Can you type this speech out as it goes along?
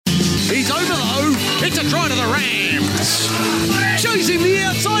He's over though. It's a try to the Rams. Shows him the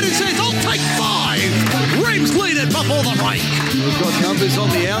outside and says, I'll take 5. Rams lead it before the break. We've got numbers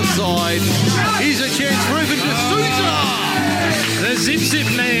on the outside. Here's a chance for Evan D'Souza. The zip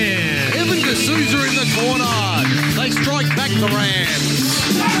man. Evan D'Souza in the corner. They strike back the Rams.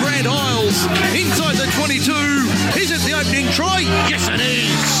 Grant Isles inside the 22. Is it the opening try? Yes, it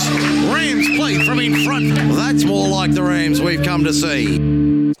is. Rams play from in front. That's more like the Rams we've come to see.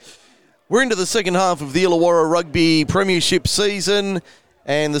 We're into the second half of the Illawarra Rugby Premiership season.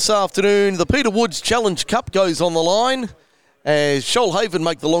 And this afternoon, the Peter Woods Challenge Cup goes on the line as Shoalhaven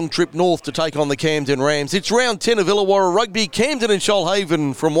make the long trip north to take on the Camden Rams. It's round 10 of Illawarra Rugby. Camden and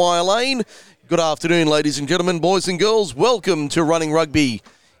Shoalhaven from Wire Lane. Good afternoon, ladies and gentlemen, boys and girls. Welcome to Running Rugby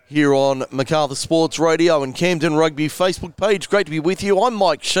here on Macarthur Sports Radio and Camden Rugby Facebook page. Great to be with you. I'm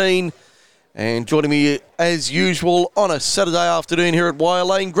Mike Sheen, and joining me as usual on a Saturday afternoon here at Wire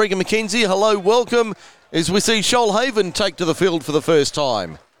Lane, Gregor McKenzie. Hello, welcome, as we see Shoalhaven take to the field for the first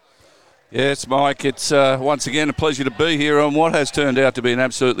time. Yes, Mike, it's once again a pleasure to be here on what has turned out to be an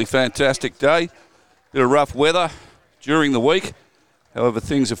absolutely fantastic day. Bit of rough weather during the week. However,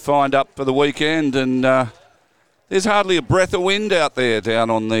 things have fined up for the weekend, and there's hardly a breath of wind out there down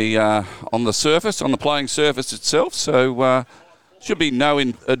on the surface, on the playing surface itself. So should be no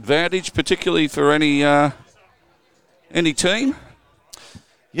advantage, particularly for any team.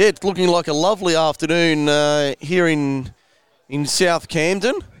 Yeah, it's looking like a lovely afternoon here in South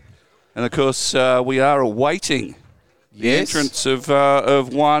Camden. And of course, we are awaiting the entrance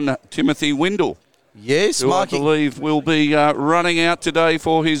of one Timothy Windle. Yes, who I believe will be running out today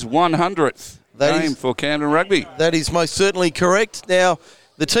for his 100th game for Camden Rugby. That is most certainly correct. Now,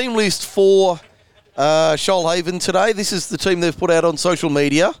 the team list for Shoalhaven today, this is the team they've put out on social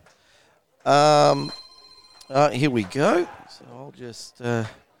media. Here we go. So I'll just do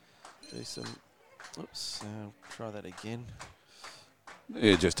some... Oops, try that again.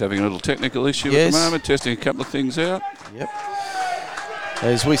 Yeah, just having a little technical issue at the moment, testing a couple of things out. Yep.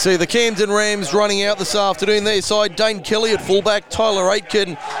 As we see the Camden Rams running out this afternoon, their side, Dane Kelly at fullback, Tyler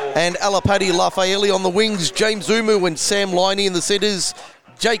Aitken and Alapati Lafaeli on the wings, James Umu and Sam Liney in the centres,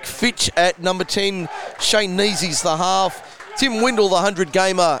 Jake Fitch at number 10, Shane Neesy's the half, Tim Windle, the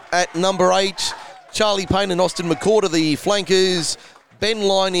 100-gamer, at number 8, Charlie Payne and Austin McCord are the flankers, Ben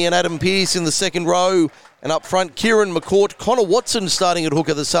Liney and Adam Pearce in the second row, and up front, Kieran McCourt, Connor Watson starting at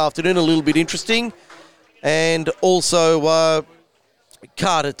hooker this afternoon, a little bit interesting, and also...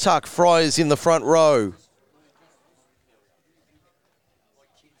 Carter Tuck Fryers in the front row.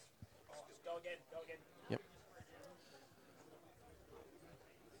 Yep.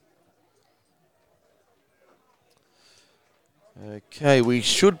 Okay, we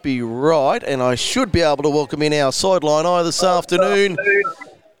should be right, and I should be able to welcome in our sideline eye this afternoon.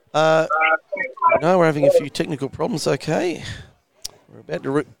 No, we're having a few technical problems, okay. We're about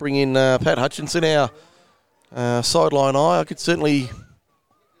to bring in Pat Hutchinson, our sideline eye. I could certainly...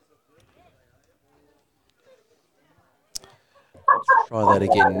 Try that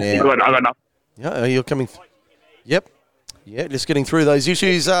again now. I got enough. Yeah, you're coming. Yep. Yeah, just getting through those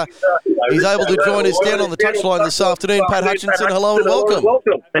issues. He's able to join us down on the touchline this afternoon. Pat Hutchinson, hello and welcome.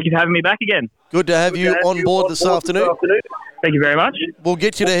 Thank you for having me back again. Good to have you on board this afternoon. Thank you very much. We'll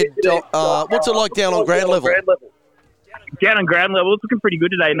get you to head. What's it like down on ground level? Down on ground level, it's looking pretty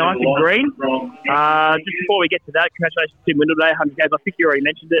good today. Nice and green. Just before we get to that, congratulations to Tim Windle today, 100 games. I think you already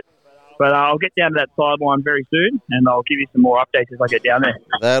mentioned it. But I'll get down to that sideline very soon, and I'll give you some more updates as I get down there.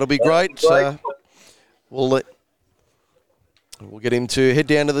 That'll be great. We'll get him to head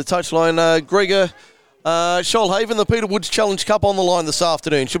down to the touchline. Gregor, Shoalhaven, the Peter Woods Challenge Cup on the line this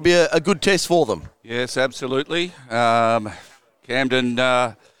afternoon. Should be a good test for them. Yes, absolutely. Camden,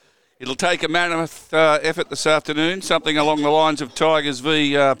 it'll take a mammoth effort this afternoon, something along the lines of Tigers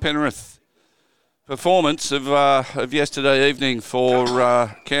v Penrith performance of yesterday evening for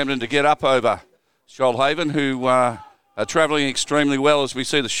Camden to get up over Shoalhaven, who are travelling extremely well as we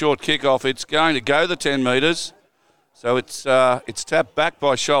see the short kick-off. It's going to go the 10 metres. So it's tapped back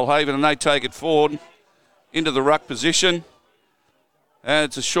by Shoalhaven, and they take it forward into the ruck position. And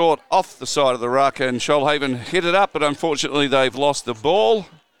it's a short off the side of the ruck, and Shoalhaven hit it up, but unfortunately they've lost the ball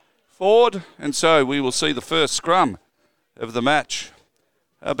forward. And so we will see the first scrum of the match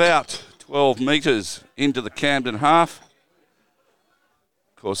about 12 metres into the Camden half.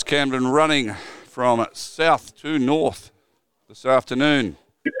 Of course, Camden running from south to north this afternoon.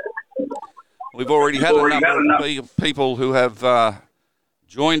 We've already had a number of people who have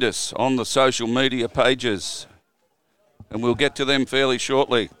joined us on the social media pages, and we'll get to them fairly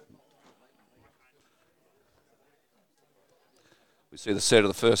shortly. We see the set of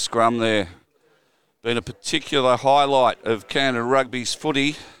the first scrum there. Been a particular highlight of Camden Rugby's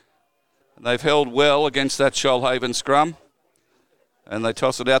footy. And they've held well against that Shoalhaven scrum. And they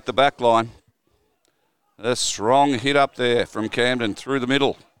toss it out the back line. A strong hit up there from Camden through the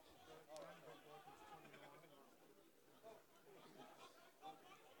middle.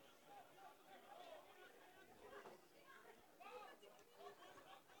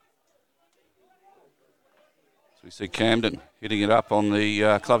 So we see Camden hitting it up on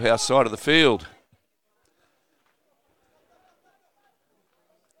the clubhouse side of the field.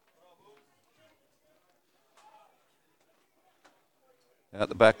 Out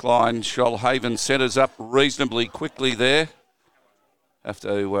the back line, Shoalhaven centres up reasonably quickly there.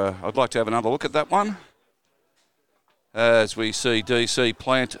 I'd like to have another look at that one. As we see DC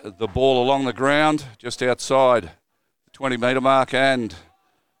plant the ball along the ground just outside the 20-metre mark and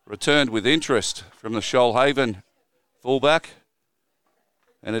returned with interest from the Shoalhaven fullback.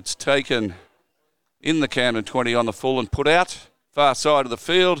 And it's taken in the Camden 20 on the full and put out, far side of the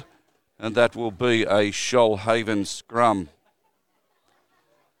field, and that will be a Shoalhaven scrum.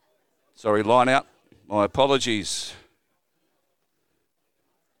 Sorry, line out. My apologies.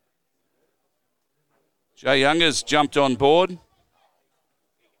 Jay Younger's jumped on board.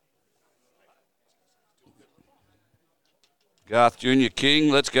 Garth Junior King,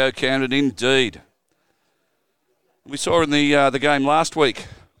 let's go Camden indeed. We saw in the game last week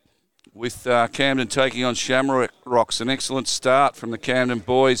with Camden taking on Shamrocks, an excellent start from the Camden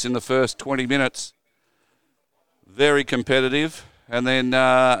boys in the first 20 minutes. Very competitive. And then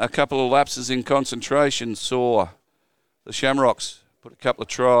a couple of lapses in concentration saw the Shamrocks put a couple of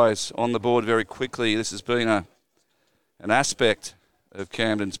tries on the board very quickly. This has been an aspect of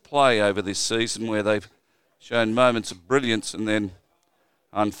Camden's play over this season where they've shown moments of brilliance and then,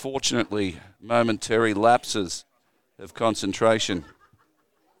 unfortunately, momentary lapses of concentration.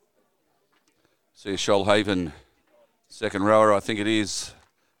 See a Shoalhaven second rower, I think it is,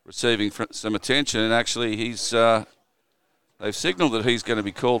 receiving some attention, and actually they've signalled that he's going to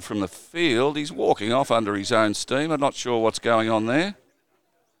be called from the field. He's walking off under his own steam. I'm not sure what's going on there.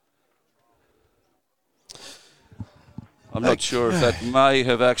 I'm not sure if that may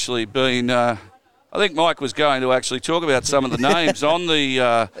have actually been... I think Mike was going to actually talk about some of the names on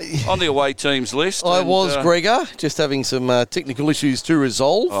the away teams list. I was, Gregor, just having some technical issues to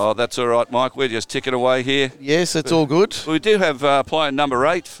resolve. Oh, that's all right, Mike. We're just ticking away here. Yes, it's all good. We do have player number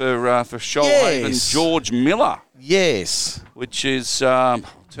 8 for Shoalhaven, Yes. George Miller. Yes. Which is, I'll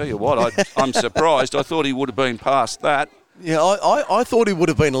tell you what, I'm surprised. I thought he would have been past that. Yeah, I thought he would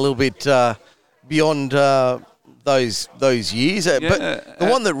have been a little bit beyond those years. But the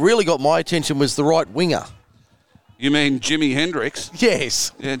one that really got my attention was the right winger. You mean Jimmy Hendricks?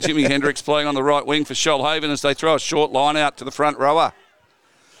 Yes. Yeah, Jimmy Hendricks playing on the right wing for Shoalhaven as they throw a short line out to the front rower.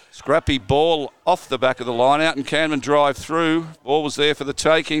 Scrappy ball off the back of the line out and Camden drive through. Ball was there for the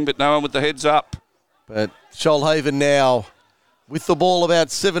taking, but no one with the heads up. But Shoalhaven now with the ball about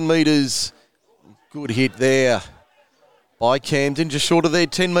 7 metres. Good hit there by Camden, just short of their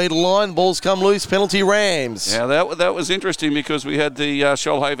 10-metre line. Ball's come loose, penalty Rams. Yeah, that was interesting because we had the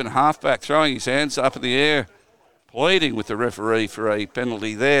Shoalhaven halfback throwing his hands up in the air, pleading with the referee for a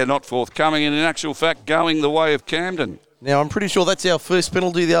penalty there, not forthcoming, and in actual fact going the way of Camden. Now, I'm pretty sure that's our first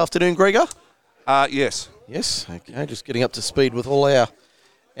penalty of the afternoon, Gregor? Yes. Yes, okay, just getting up to speed with all our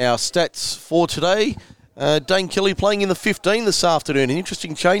stats for today. Dane Kelly playing in the 15 this afternoon. An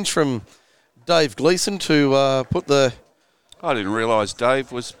interesting change from Dave Gleeson to put the... I didn't realise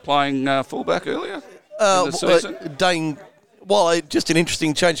Dave was playing fullback earlier in the season. Dane... Well, just an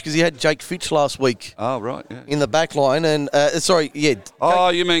interesting change because he had Jake Fitch last week. Oh, right, yeah. In the back line. And, Oh,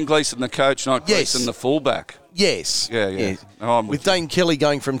 you mean Gleeson the coach, not Gleeson the fullback? Yes. Yeah. Oh, with Dane Kelly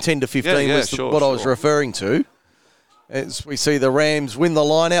going from 10 to 15 was what I was referring to. As we see the Rams win the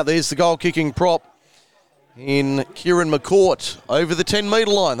line out. There's the goal-kicking prop in Kieran McCourt over the 10-metre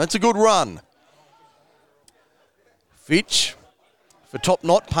line. That's a good run. Fitch for top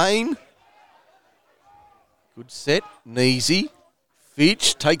knot, Payne. Good set, Neasy.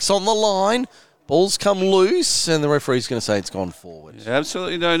 Fitch takes on the line. Ball's come loose, and the referee's going to say it's gone forward. Yeah,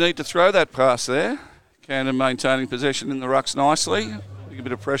 absolutely no need to throw that pass there. Camden maintaining possession in the rucks nicely. A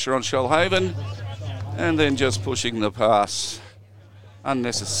bit of pressure on Shoalhaven, and then just pushing the pass.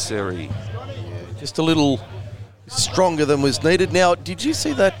 Unnecessary. Yeah, just a little stronger than was needed. Now, did you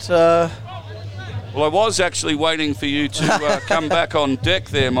see that... Well, I was actually waiting for you to come back on deck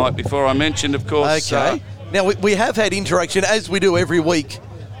there, Mike, before I mentioned, of course... Okay. Now, we have had interaction, as we do every week,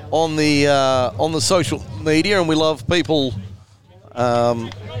 on the social media, and we love people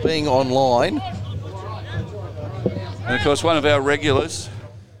being online. And, of course, one of our regulars,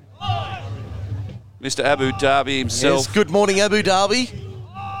 Mr. Abu Dhabi himself. Yes, good morning, Abu Dhabi.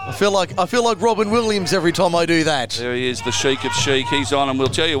 I feel like Robin Williams every time I do that. There he is, the Sheik of Sheik. He's on, and we'll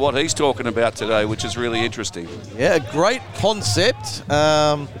tell you what he's talking about today, which is really interesting. Yeah, a great concept.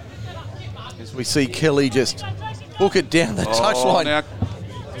 As we see Kelly just hook it down the touchline. Now,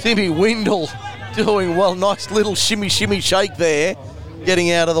 Timmy Windle doing well. Nice little shimmy shake there.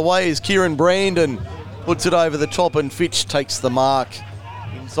 Getting out of the way as Kieran Brandon puts it over the top, and Fitch takes the mark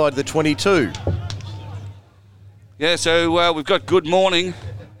inside the 22. Yeah, so we've got good morning.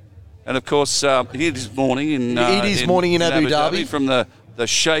 And, of course, it is morning in Abu Dhabi. From the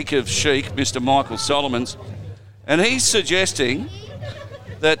Sheik of Sheik, Mr. Michael Solomons. And he's suggesting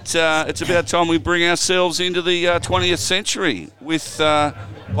that it's about time we bring ourselves into the 20th century with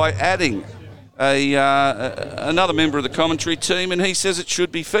by adding another member of the commentary team, and he says it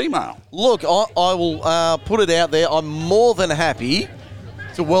should be female. Look, I will put it out there. I'm more than happy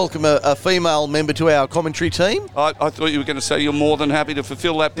to welcome a female member to our commentary team. I thought you were going to say you're more than happy to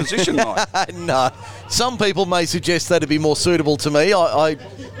fulfil that position, Mike. No. Some people may suggest that would be more suitable to me. I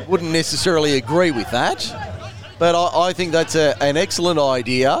wouldn't necessarily agree with that. But I think that's an excellent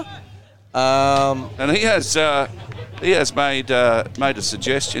idea. And he has made a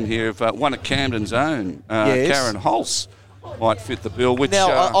suggestion here of one of Camden's own, yes. Karen Holtz, might fit the bill. Which now,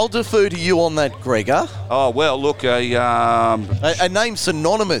 I'll defer to you on that, Gregor. Oh, well, look, a name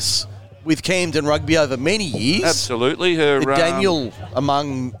synonymous with Camden Rugby over many years. Absolutely. Her Daniel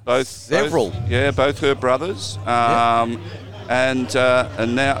among several. Both her brothers. And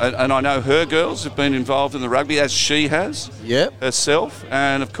I know her girls have been involved in the rugby, as she has herself.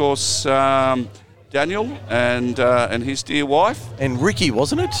 And, of course, Daniel and his dear wife. And Ricky,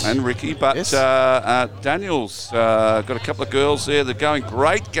 wasn't it? And Ricky. But yes. Daniel's got a couple of girls there that are going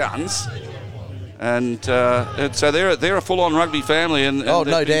great guns. And so they're a full-on rugby family. And no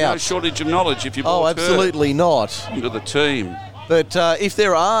doubt. No shortage of knowledge if you brought absolutely not. Into the team. But if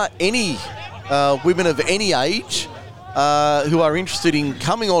there are any women of any age who are interested in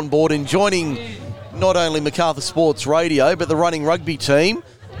coming on board and joining not only Macarthur Sports Radio but the running rugby team,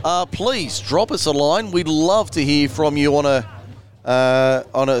 please drop us a line. We'd love to hear from you on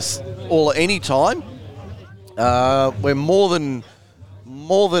any time. We're more than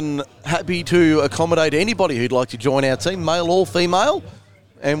happy to accommodate anybody who'd like to join our team, male or female,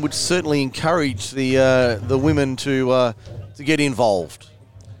 and would certainly encourage the women to get involved.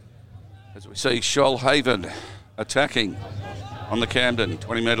 As we see Shoalhaven attacking on the Camden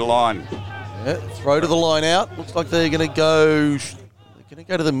 20-metre line. Yeah, throw to the line out. Looks like they're going to go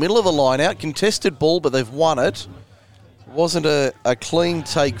to the middle of the line out. Contested ball, but they've won it. It wasn't a clean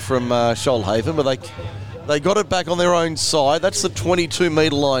take from Shoalhaven, but they got it back on their own side. That's the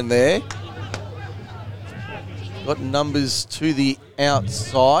 22-metre line there. Got numbers to the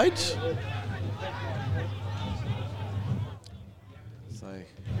outside.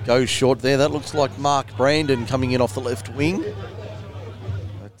 Goes short there. That looks like Mark Brandon coming in off the left wing.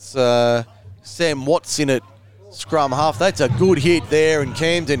 That's Sam Watson at scrum half. That's a good hit there, and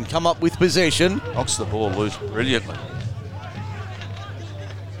Camden come up with possession. Knocks the ball loose brilliantly.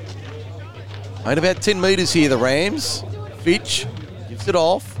 At about 10 metres here, the Rams. Fitch gives it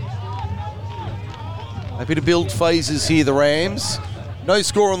off. Happy to build phases here, the Rams. No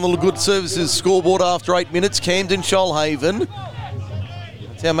score on the Good Services scoreboard after 8 minutes. Camden, Shoalhaven.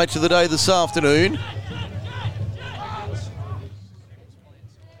 Our match of the day this afternoon.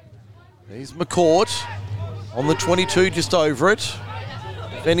 There's McCourt on the 22, just over it.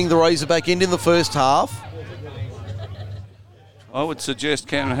 Defending the Razorback end in the first half. I would suggest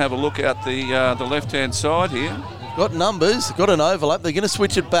Camden have a look at the left-hand side here. Got numbers, got an overlap. They're going to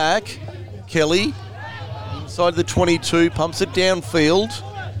switch it back. Kelly inside the 22, pumps it downfield.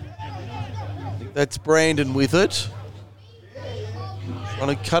 I think that's Brandon with it.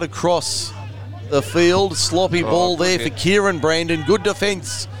 Trying to cut across the field. Sloppy ball there for Kieran Brandon. Good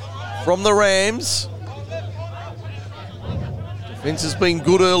defence from the Rams. Defence has been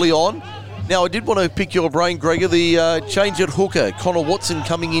good early on. Now, I did want to pick your brain, Gregor. The change at hooker. Connor Watson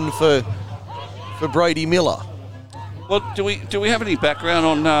coming in for Brady Miller. Well, do we have any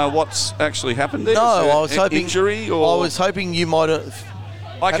background on what's actually happened there? No, I was hoping injury, or I was hoping you might have.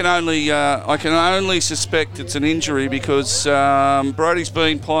 I can only suspect it's an injury because Brody's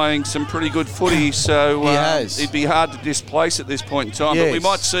been playing some pretty good footy, so it'd be hard to displace at this point in time. Yes. But we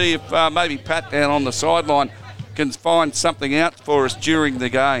might see if maybe Pat down on the sideline can find something out for us during the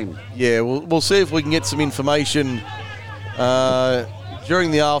game. Yeah, we'll see if we can get some information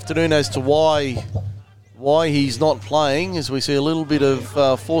during the afternoon as to why he's not playing, as we see a little bit of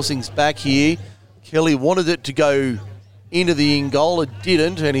forcings back here. Kelly wanted it to go into the in goal. It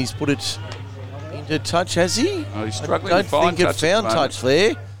didn't, and he's put it into touch, has he? Oh, he's struggling I to find don't think it found touch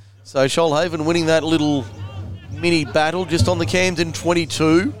there. So Shoalhaven winning that little mini battle just on the Camden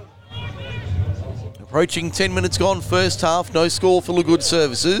 22. Approaching 10 minutes gone first half. No score for Lagood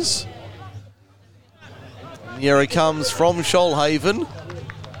Services. And the error comes from Shoalhaven.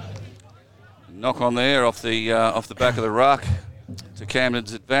 Knock on there off the back of the ruck to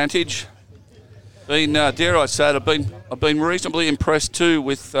Camden's advantage. Dare I say it, I've been reasonably impressed too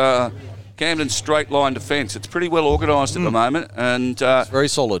with Camden's straight line defence. It's pretty well organised at the moment, and it's very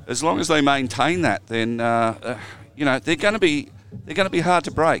solid. As long as they maintain that, then they're going to be hard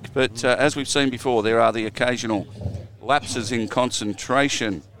to break. But as we've seen before, there are the occasional lapses in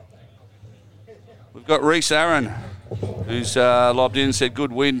concentration. We've got Reece Aaron, who's lobbed in and said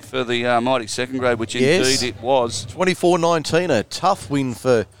good win for the mighty second grade, which indeed it was. 24-19, a tough win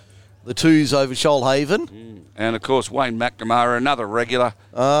for the Twos over Shoalhaven. And, of course, Wayne McNamara, another regular.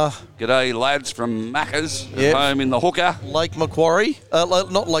 G'day, lads from Macca's, home in the hooker. Lake Macquarie.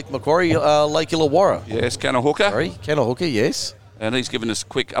 Not Lake Macquarie, Lake Illawarra. Yes, Kanahooka. Sorry, Kanahooka, yes. And he's given us a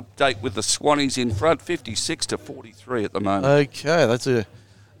quick update with the Swannies in front, 56-43 at the moment. Okay, that's a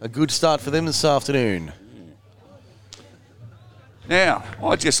good start for them this afternoon. Now,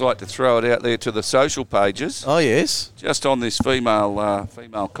 I'd just like to throw it out there to the social pages. Oh, yes. Just on this female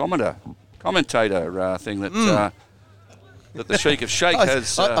commentator thing that that the Sheik of Sheikh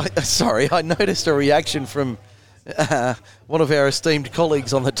has... Sorry, I noticed a reaction from one of our esteemed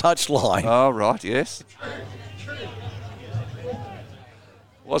colleagues on the touchline. Oh, right, yes.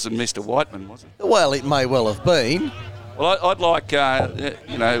 Wasn't Mr. Whiteman, was it? Well, it may well have been. Well, I'd like, I'd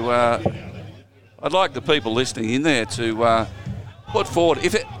like the people listening in there to put forward,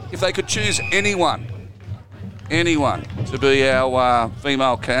 if they could choose anyone to be our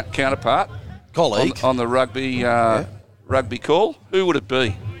female counterpart, colleague on the rugby call, who would it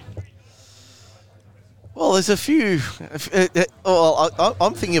be? Well, there's a few.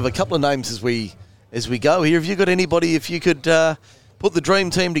 I'm thinking of a couple of names as we go here. Have you got anybody? If you could put the dream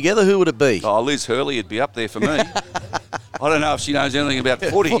team together, who would it be? Oh, Liz Hurley would be up there for me. I don't know if she knows anything about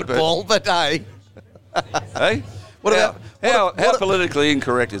football, but hey. Hey? How politically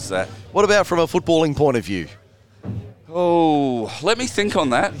incorrect is that? What about from a footballing point of view? Oh, let me think on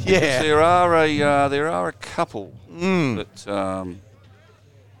that. Yeah, there are a couple that I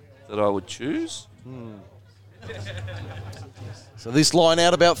would choose. So this line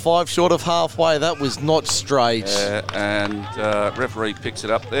out about 5 short of halfway. That was not straight. And referee picks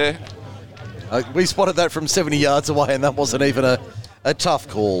it up there. We spotted that from 70 yards away, and that wasn't even a tough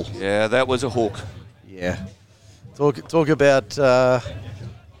call. Yeah, that was a hook. Yeah. Talk about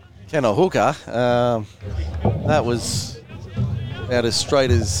Kanahooka. That was about as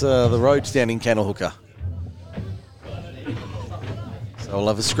straight as the roads down in Kanahooka. So we'll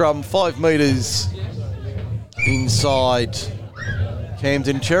have a scrum 5 metres inside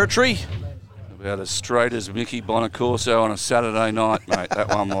Camden territory. About as straight as Mickey Bonacorso on a Saturday night, mate. That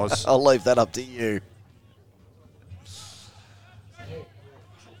one was. I'll leave that up to you. So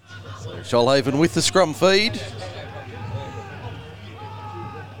Shoalhaven with the scrum feed.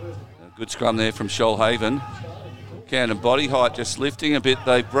 A good scrum there from Shoalhaven. Camden body height just lifting a bit.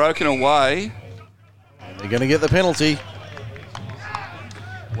 They've broken away. They're going to get the penalty.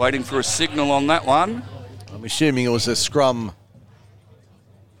 Waiting for a signal on that one. I'm assuming it was a scrum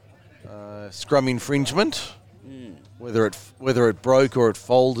infringement. Whether it broke or it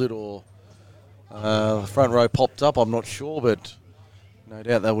folded or the front row popped up, I'm not sure, but no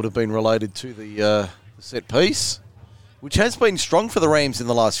doubt that would have been related to the set piece, which has been strong for the Rams in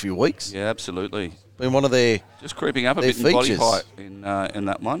the last few weeks. Yeah, absolutely. Been one of their just creeping up a bit in body height in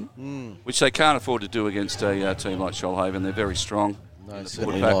that one, which they can't afford to do against a team like Shoalhaven. They're very strong. No,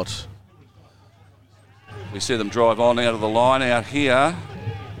 certainly not. We see them drive on out of the line out here.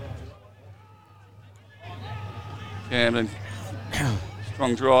 Camden,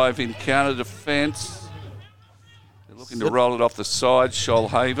 strong drive in counter defence. They're looking to roll it off the side.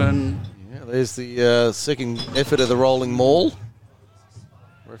 Shoalhaven. Yeah, there's the second effort of the rolling maul.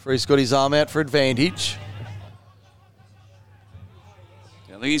 Referee's got his arm out for advantage.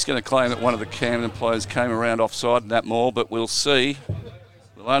 I think he's going to claim that one of the Camden players came around offside in that maul, but we'll see.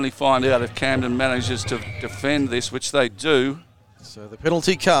 We'll only find out if Camden manages to defend this, which they do. So the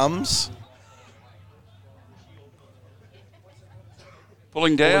penalty comes.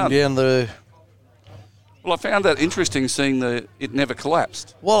 Pulling down the... Well, I found that interesting, seeing that it never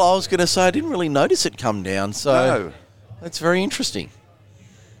collapsed. Well, I was going to say I didn't really notice it come down, so that's very interesting.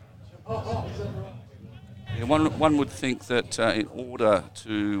 Yeah, one would think that in order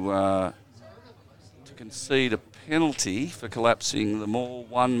to concede a penalty for collapsing the maul.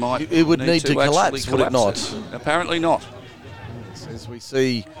 One might. It would need to collapse, would it not? Apparently not. As we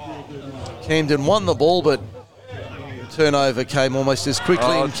see, Camden won the ball, but turnover came almost as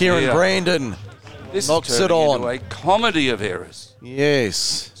quickly, and Kieran Brandon knocks it on. A comedy of errors.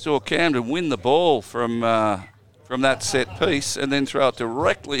 Yes. Saw Camden win the ball from that set piece and then throw it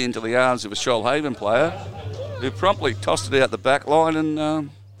directly into the arms of a Shoalhaven player who promptly tossed it out the back line and,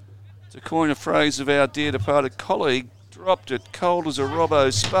 to coin a phrase of our dear departed colleague, dropped it cold as a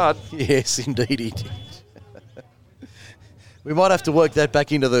Robbo spud. Yes, indeed he did. We might have to work that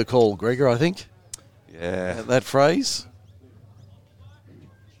back into the call, Gregor, I think. Yeah. That phrase.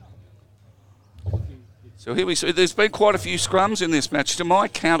 So here we see there's been quite a few scrums in this match. To my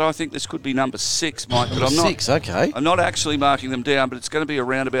count, I think this could be number 6, Mike. But I'm not. 6, okay. I'm not actually marking them down, but it's going to be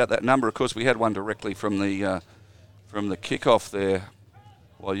around about that number. Of course, we had one directly from the kickoff there,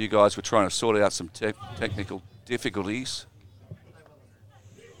 while you guys were trying to sort out some technical difficulties.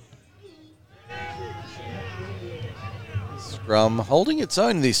 Scrum holding its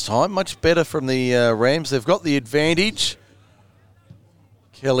own this time, much better from the Rams. They've got the advantage.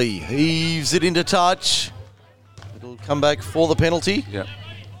 Kelly heaves it into touch. It'll come back for the penalty. Yep.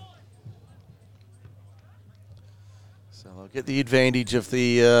 So they'll get the advantage of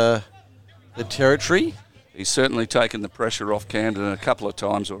the territory. He's certainly taken the pressure off Camden a couple of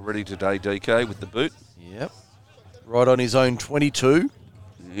times already today, DK, with the boot. Yep. Right on his own 22.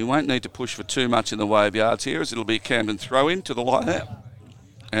 He won't need to push for too much in the way of yards here, as it'll be a Camden throw-in to the line out.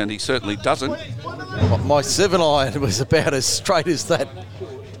 And he certainly doesn't. My 7-iron was about as straight as that.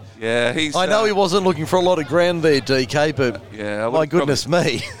 Yeah, I know he wasn't looking for a lot of ground there, DK, but yeah, my goodness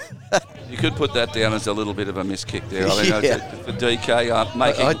me. You could put that down as a little bit of a miss kick there. I mean, for DK,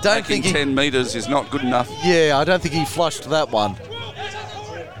 making 10 metres is not good enough. Yeah, I don't think he flushed that one.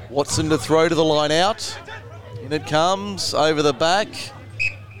 Watson to throw to the line out. In it comes, over the back.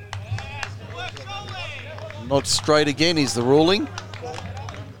 Not straight again is the ruling.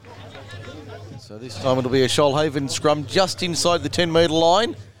 So this time it'll be a Shoalhaven scrum just inside the 10-metre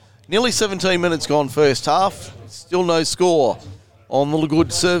line. Nearly 17 minutes gone first half. Still no score on the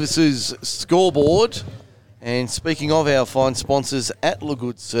Lagood Services scoreboard. And speaking of our fine sponsors at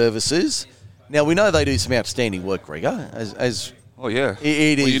Lagood Services, now we know they do some outstanding work, Gregor, as oh yeah,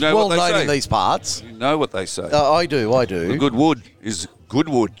 it is well known in these parts. You know what they say. I do. The good wood is good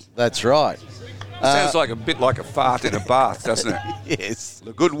wood. That's right. Sounds like a bit like a fart in a bath, doesn't it? Yes.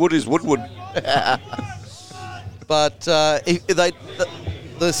 The good wood is woodwood. But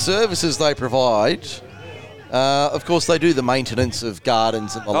the services they provide, of course, they do the maintenance of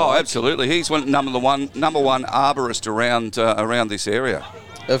gardens and the like. Oh, absolutely. He's number one arborist around this area.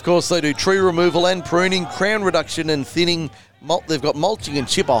 Of course, they do tree removal and pruning, crown reduction and thinning. They've got mulching and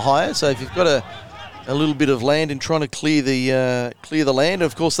chipper hire. So if you've got a little bit of land and trying to clear the land,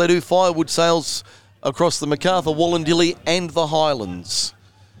 of course, they do firewood sales across the Macarthur, Wallandilly and the Highlands.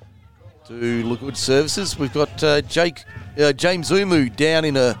 To Lagood Services, we've got James Umu down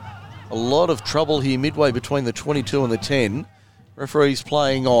in a lot of trouble here midway between the 22 and the 10. Referee's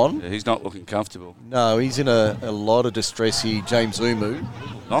playing on. Yeah, he's not looking comfortable. No, he's in a lot of distress here, James Umu.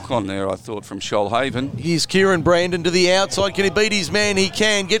 Knock on there, I thought, from Shoalhaven. Here's Kieran Brandon to the outside. Can he beat his man? He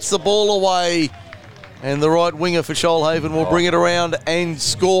can. Gets the ball away. And the right winger for Shoalhaven will bring it around and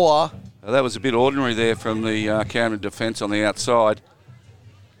score. Well, that was a bit ordinary there from the Camden defence on the outside.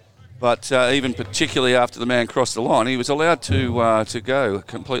 But even particularly after the man crossed the line, he was allowed to go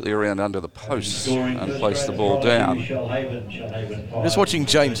completely around under the posts and place the ball down. Just watching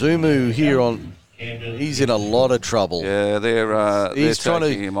James Umu here on, he's in a lot of trouble. Yeah, they're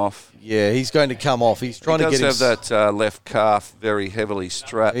taking him off. Yeah, he's going to come off. He's trying to get his... He does have that left calf very heavily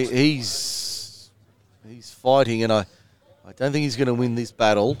strapped. He's fighting, and I don't think he's going to win this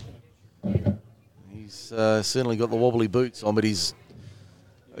battle. He's certainly got the wobbly boots on, but he's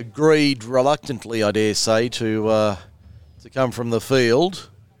agreed reluctantly, I dare say, to come from the field.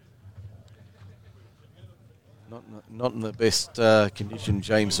 Not in the best condition,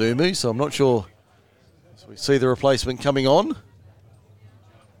 James Umu, so I'm not sure. So we see the replacement coming on.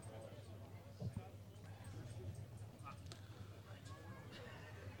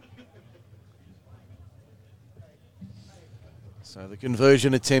 So the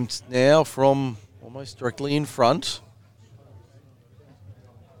conversion attempt now from almost directly in front.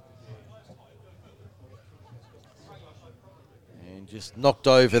 And just knocked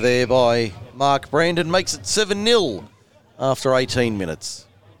over there by Mark Brandon. Makes it 7-0 after 18 minutes.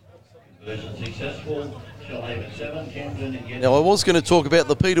 Now I was going to talk about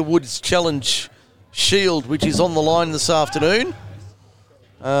the Peter Woods Challenge Shield, which is on the line this afternoon.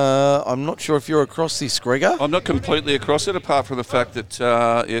 I'm not sure if you're across this, Gregor. I'm not completely across it, apart from the fact that,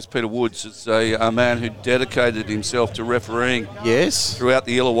 yes, Peter Woods is a man who dedicated himself to refereeing throughout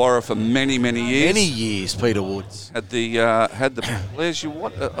the Illawarra for many, many years. Many years, Peter Woods. Had the pleasure,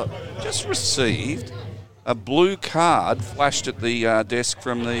 just received a blue card flashed at the desk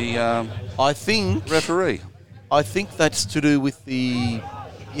from the referee. I think that's to do with the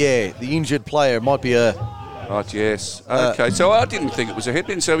injured player. It might be a... Right, yes. Okay, so I didn't think it was a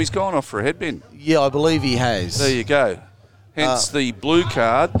headbin, so he's gone off for a headbin. Yeah, I believe he has. There you go. Hence the blue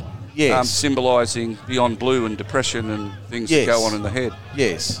card, symbolising beyond blue and depression and things that go on in the head.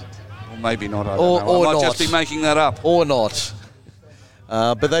 Yes. Or maybe not, I don't know. I might just be making that up. Or not.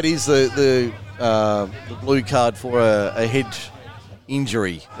 But that is the blue card for a head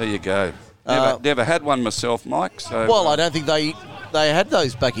injury. There you go. Never had one myself, Mike. So well, I don't think they had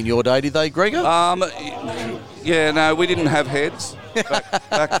those back in your day, did they, Gregor? Yeah, no, we didn't have heads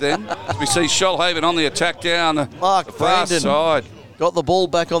back then. We see Shoalhaven on the attack down the far side. Got the ball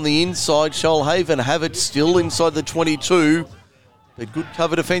back on the inside. Shoalhaven have it still inside the 22. But good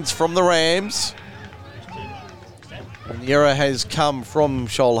cover defence from the Rams. And the error has come from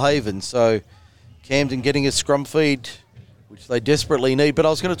Shoalhaven. So Camden getting a scrum feed, which they desperately need. But I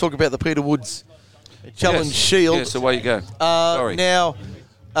was going to talk about the Peter Woods Challenge Shield. Yes, away you go. Sorry. Now,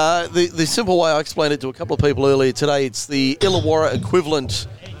 the simple way I explained it to a couple of people earlier today, it's the Illawarra equivalent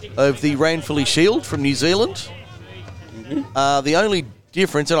of the Ranfurly Shield from New Zealand. Mm-hmm. The only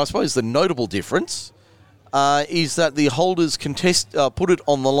difference, and I suppose the notable difference, is that the holders put it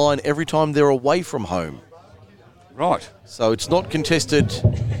on the line every time they're away from home. Right. So it's not contested.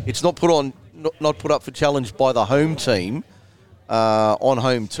 It's not put up for challenge by the home team on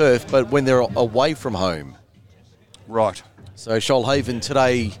home turf, but when they're away from home. Right. So Shoalhaven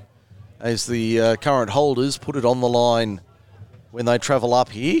today, as the current holders, put it on the line when they travel up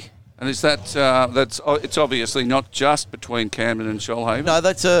here. And is that it's obviously not just between Camden and Shoalhaven? No,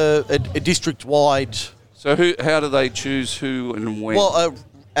 that's a district-wide. So how do they choose who and when? Well,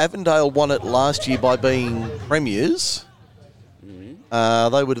 Avondale won it last year by being premiers.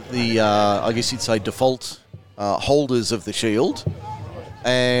 Mm-hmm. They were I guess you'd say, default holders of the shield.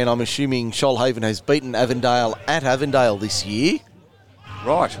 And I'm assuming Shoalhaven has beaten Avondale at Avondale this year.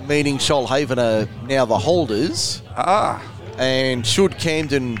 Right. Meaning Shoalhaven are now the holders. Ah. And should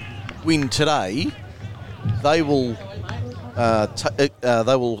Camden win today, they will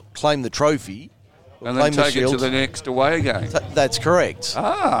claim the trophy. And then take it to the next away game. That's correct.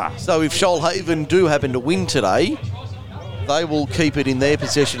 Ah. So if Shoalhaven do happen to win today, they will keep it in their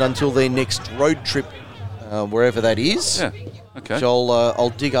possession until their next road trip, wherever that is. Yeah. Okay. Which I'll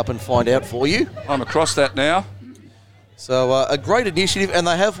dig up and find out for you. I'm across that now. So a great initiative, and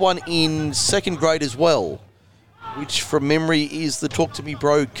they have one in second grade as well, which from memory is the Talk to Me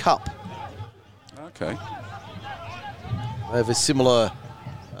Bro Cup. Okay. They have a similar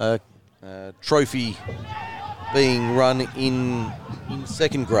trophy being run in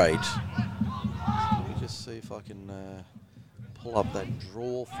second grade. Let me just see if I can pull up that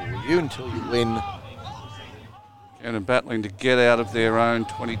draw for you and tell you when. And battling to get out of their own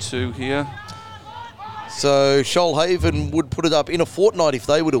 22 here. So Shoalhaven would put it up in a fortnight if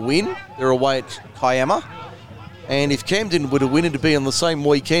they were to win. They're away at Kiama. And if Camden were to win, it would be on the same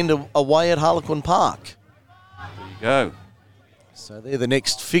weekend away at Harlequin Park. There you go. So they're the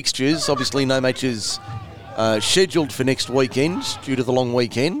next fixtures. Obviously no matches scheduled for next weekend due to the long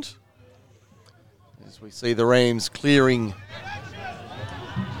weekend. As we see the Rams clearing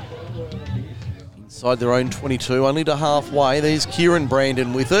inside their own 22, only to halfway. There's Kieran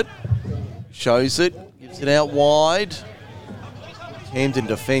Brandon with it. Shows it, gives it out wide. Camden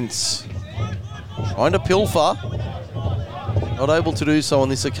defence trying to pilfer. Not able to do so on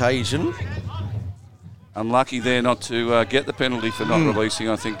this occasion. Unlucky there not to get the penalty for not releasing,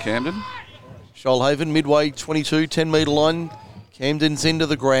 I think, Camden. Shoalhaven, midway 22, 10-metre line. Camden's into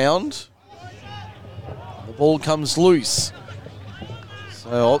the ground. The ball comes loose.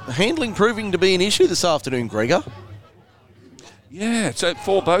 So handling proving to be an issue this afternoon, Gregor. Yeah, it's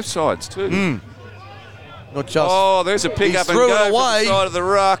for both sides too. Not just. Oh, there's a pick up and go from the side of the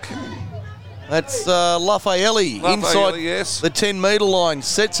ruck. That's Lafayette inside yes. the 10-metre line.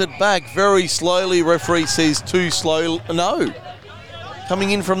 Sets it back very slowly. Referee says too slow. No.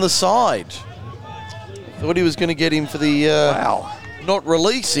 Coming in from the side. Thought he was going to get him for the not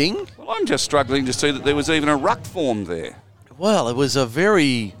releasing. Well, I'm just struggling to see that there was even a ruck formed there. Well, it was a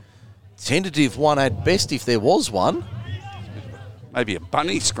very tentative one at best, if there was one. Maybe a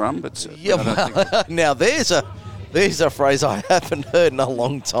bunny scrum, but now there's a phrase I haven't heard in a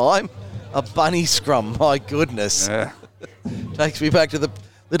long time. A bunny scrum, my goodness. Yeah. Takes me back to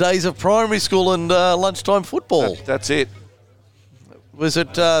the days of primary school and lunchtime football. That's it. Was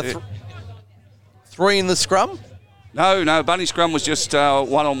it 3 in the scrum? No, bunny scrum was just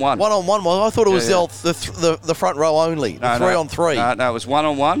one-on-one. One-on-one. Well, I thought it was the front row only, the 3-on-3. No, it was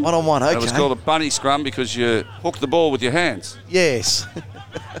one-on-one. One-on-one, okay. It was called a bunny scrum because you hook the ball with your hands. Yes.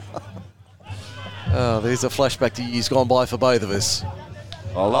 Oh, there's a flashback to years gone by for both of us.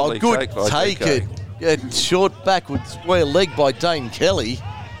 Oh, lovely good take it. Yeah, short backward square leg by Dane Kelly.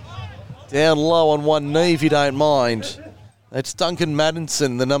 Down low on one knee, if you don't mind. That's Duncan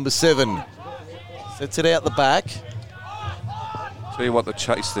Maddinson, the number 7. Sets it out the back. Tell you what, the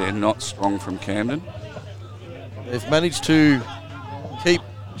chase there, not strong from Camden. They've managed to keep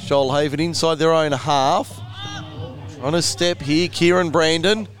Shoalhaven inside their own half. Trying to step here, Kieran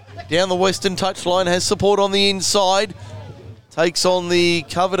Brandon. Down the western touchline, has support on the inside. Takes on the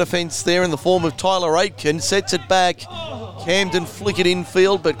cover defence there in the form of Tyler Aitken. Sets it back. Camden flick it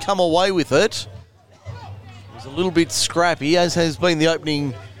infield, but come away with it. It was a little bit scrappy, as has been the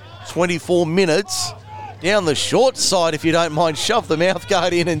opening 24 minutes. Down the short side, if you don't mind, shove the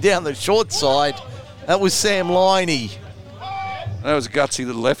mouthguard in and down the short side. That was Sam Liney. That was a gutsy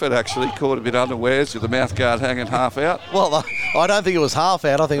little effort, actually. Caught a bit unawares with the mouthguard hanging half out. Well, I don't think it was half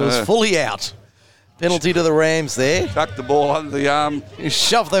out. I think it was fully out. Penalty to the Rams there. Tucked the ball under the arm.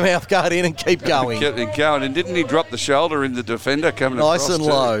 Shove the mouthguard in and keep going. Kept it going. And didn't he drop the shoulder in the defender coming nice across? Nice and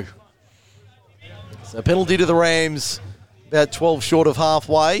low. So penalty to the Rams, about 12 short of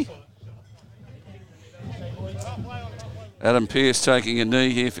halfway. Adam Pearce taking a knee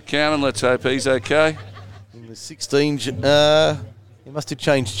here for Cowan. Let's hope he's okay. In the 16, he must have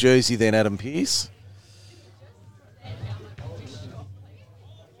changed jersey then, Adam Pearce.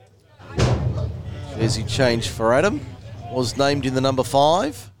 Jersey change for Adam. Was named in the number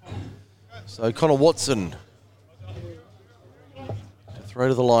 5. So Connor Watson to throw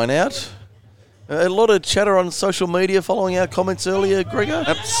to the line out. A lot of chatter on social media following our comments earlier, Gregor?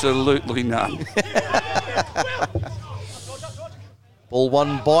 Absolutely none. Ball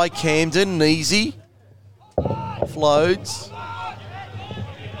won by Camden, Neasy. Offloads.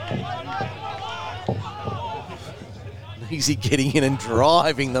 Neasy getting in and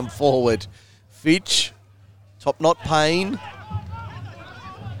driving them forward. Fitch, top knot Payne.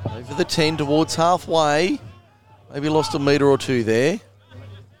 Over the 10 towards halfway. Maybe lost a metre or two there.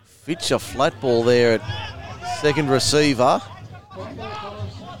 Fitch, a flat ball there at second receiver.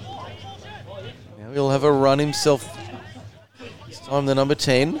 Now he'll have a run himself. This time the number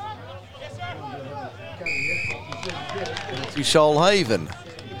 10. To Shoalhaven.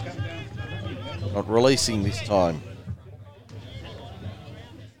 Not releasing this time.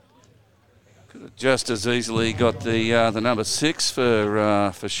 Could have just as easily got the number 6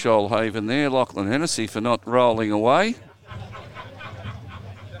 for Shoalhaven there. Lachlan Hennessy for not rolling away.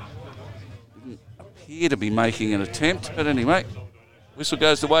 Didn't appear to be making an attempt, but anyway. Whistle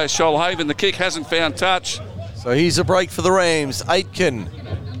goes the way of Shoalhaven. The kick hasn't found touch. So here's a break for the Rams. Aitken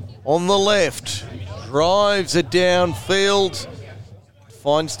on the left. Drives it downfield.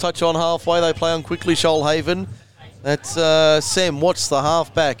 Finds touch on halfway. They play on quickly, Shoalhaven. That's Sam Watts, the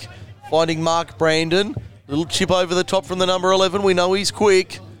halfback, finding Mark Brandon. Little chip over the top from the number 11. We know he's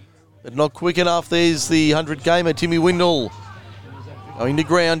quick, but not quick enough. There's the 100 gamer, Timmy Windle. Going to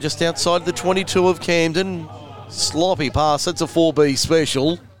ground just outside the 22 of Camden. Sloppy pass. That's a 4B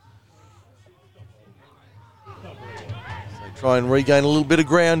special. So try and regain a little bit of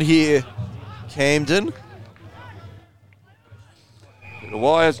ground here. Camden. Peter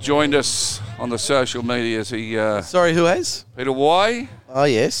Y has joined us on the social media as he... Sorry, who has? Peter Y. Oh,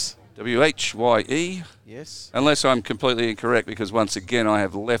 yes. WHYE. Yes. Unless I'm completely incorrect, because once again I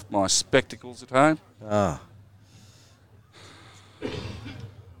have left my spectacles at home. Ah.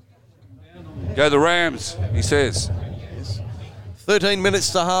 Go the Rams, he says. Yes. 13 minutes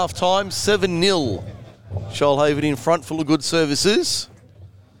to half time, 7-0. Shoalhaven in front, full of good services.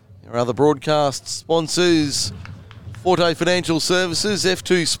 Our other broadcast sponsors, Forte Financial Services,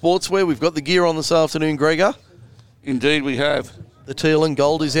 F2 Sportswear. We've got the gear on this afternoon, Gregor. Indeed we have. The teal and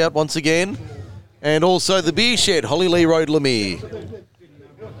gold is out once again. And also the Beer Shed, Holly Lee Road, Lemire.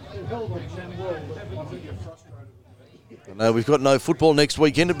 I know we've got no football next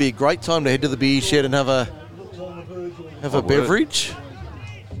weekend. It'd be a great time to head to the Beer Shed and have a beverage.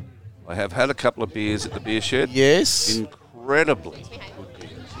 I have had a couple of beers at the Beer Shed. Yes. Incredibly good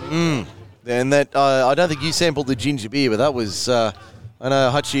beers. And that I don't think you sampled the ginger beer, but that was... I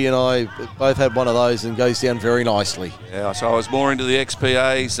know Hutchie and I both had one of those and goes down very nicely. Yeah, so I was more into the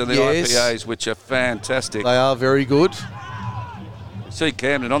XPAs than the IPAs, which are fantastic. They are very good. See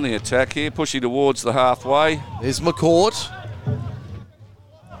Camden on the attack here, pushing towards the halfway. There's McCourt.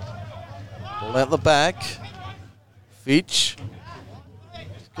 Ball out the back. Fitch.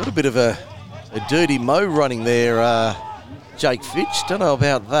 Got a bit of a dirty mo running there, Jake Fitch. Don't know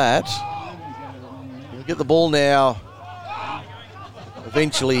about that. He'll get the ball now.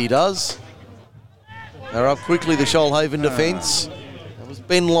 Eventually he does. They're up quickly, the Shoalhaven defence. That was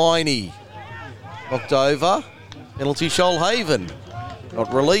Ben Liney. Knocked over. Penalty Shoalhaven.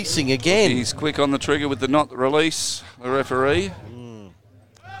 Not releasing again. He's quick on the trigger with the not release, the referee.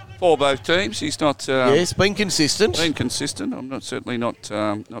 For both teams. He's not... yes, been consistent. I'm certainly not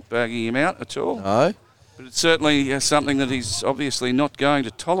bagging him out at all. No. But it's certainly something that he's obviously not going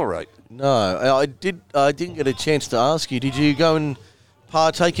to tolerate. No. I didn't get a chance to ask you. Did you go and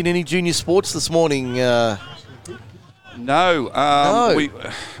partake in any junior sports this morning? No. No.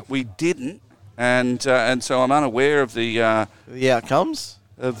 We didn't. And so I'm unaware of the outcomes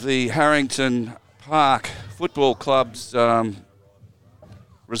of the Harrington Park Football Club's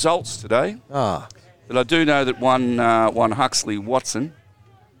results today. But I do know that one Huxley Watson,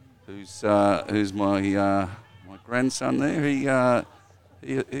 who's my grandson there,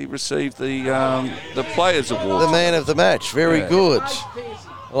 he received the Players Award. The man of the match. Very good.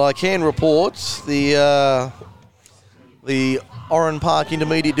 Well, I can report the Oran Park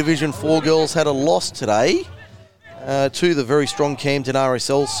Intermediate Division 4 girls had a loss today to the very strong Camden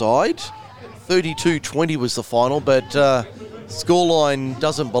RSL side. 32-20 was the final, but scoreline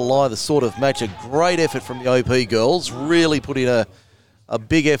doesn't belie the sort of match. A great effort from the OP girls. Really put in a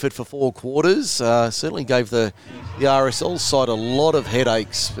big effort for 4 quarters. Certainly gave the RSL side a lot of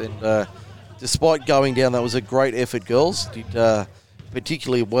headaches. And despite going down, that was a great effort, girls. Did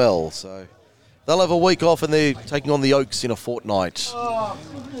particularly well. So they'll have a week off and they're taking on the Oaks in a fortnight.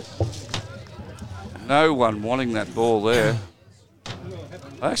 No one wanting that ball there.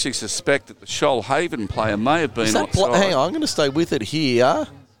 I actually suspect that the Shoalhaven player may have been offside. Hang on, I'm going to stay with it here.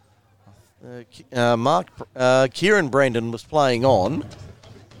 Kieran Brandon was playing on,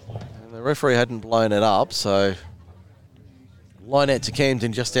 and the referee hadn't blown it up, so line out to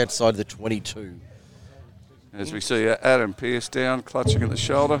Camden just outside the 22. As we see Adam Pearce down, clutching at the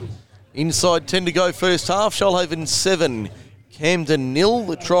shoulder. Inside 10 to go first half. Shoalhaven 7, Camden 0.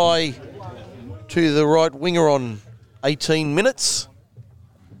 The try to the right winger on 18 minutes.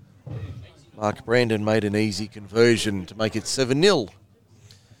 Mark Brandon made an easy conversion to make it 7-0.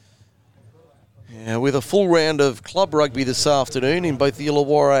 With a full round of club rugby this afternoon in both the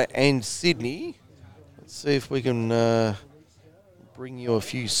Illawarra and Sydney. Let's see if we can bring you a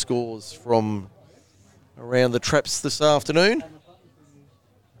few scores from around the traps this afternoon.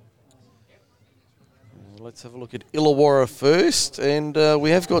 Let's have a look at Illawarra first. And we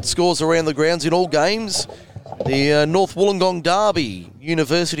have got scores around the grounds in all games. The North Wollongong Derby,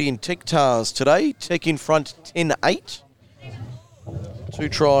 University and Tech Tars today. Tech in front 10-8. 2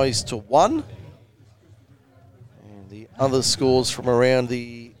 tries to 1. And the other scores from around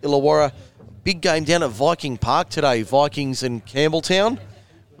the Illawarra. Big game down at Viking Park today. Vikings and Campbelltown.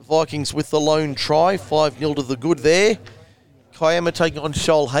 Vikings with the lone try. 5-0 to the good there. Kiama taking on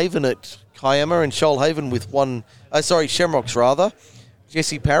Shoalhaven at Kiama, and Shoalhaven with Shamrocks rather.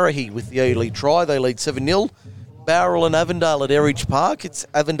 Jesse Parahy with the early try. They lead 7-0. Bowral and Avondale at Erridge Park. It's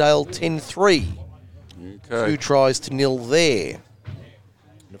Avondale 10-3. Okay. 2 tries to 0 there.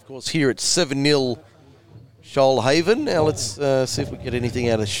 And of course here it's 7-0 Shoalhaven. Now let's see if we get anything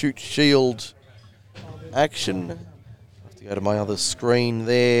out of Shoot Shield action. I have to go to my other screen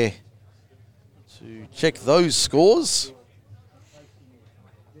there to check those scores.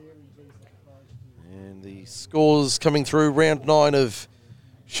 And the scores coming through round 9 of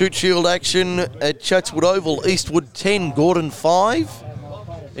Shoot Shield action at Chatswood Oval. Eastwood 10, Gordon 5.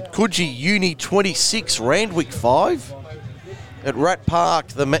 At Coogee, Uni 26, Randwick 5. At Rat Park,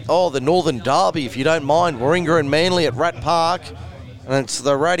 the Northern Derby, if you don't mind. Warringah and Manly at Rat Park. And it's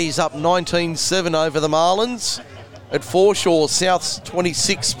the Ratties up 19-7 over the Marlins. At Foreshore, Souths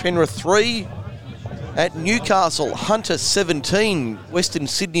 26, Penrith 3. At Newcastle, Hunter 17, Western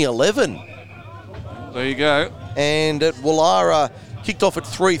Sydney 11. There you go. And at Wallara, kicked off at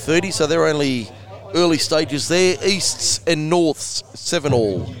 3:30, so they're only early stages there. Easts and Norths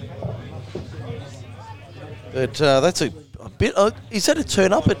 7-all. But that's a bit. Is that a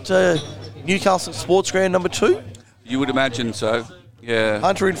turn up at Newcastle Sports Ground number 2? You would imagine so. Yeah.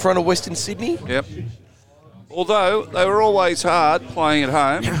 Hunter in front of Western Sydney. Yep. Although they were always hard playing at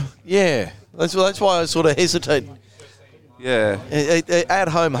home. Yeah, that's why I sort of hesitate. Yeah. At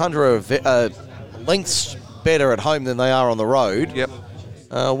home, Hunter are lengths better at home than they are on the road. Yep.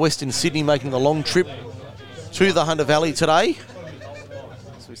 Western Sydney making the long trip to the Hunter Valley today.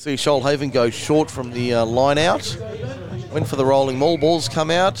 So we see Shoalhaven go short from the line out. Went for the rolling maul. Balls come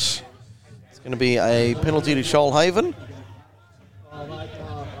out. It's going to be a penalty to Shoalhaven.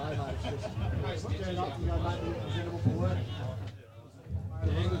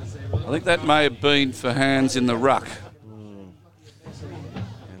 I think that may have been for hands in the ruck.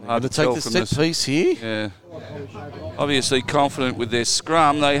 Hard to take the set piece here. Yeah. Obviously confident with their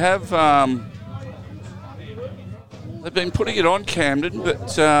scrum. They have they've been putting it on Camden,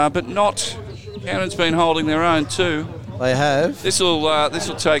 but not. Camden's been holding their own too. They have. This will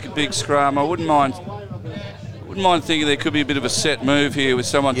take a big scrum. I wouldn't mind thinking there could be a bit of a set move here with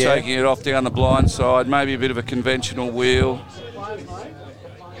someone taking it off down the blind side. Maybe a bit of a conventional wheel.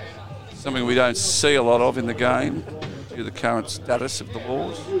 Something we don't see a lot of in the game due to the current status of the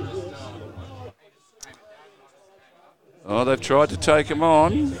laws. Oh, they've tried to take him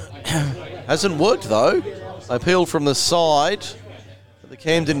on. Hasn't worked though. They peeled from the side. But the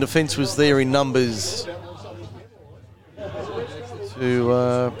Camden defence was there in numbers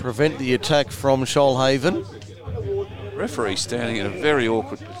to prevent the attack from Shoalhaven. Referee standing in a very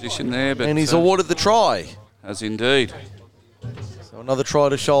awkward position there. But, and he's awarded the try. As indeed. So another try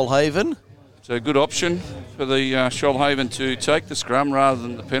to Shoalhaven. So a good option for the Shoalhaven to take the scrum rather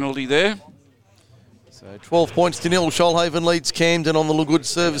than the penalty there. So 12 points to 0. Shoalhaven leads Camden on the Lagood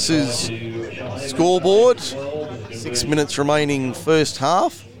Services scoreboard. 6 minutes remaining first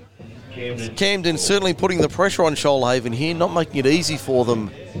half. Camden certainly putting the pressure on Shoalhaven here, not making it easy for them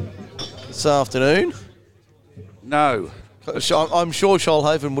this afternoon. No. I'm sure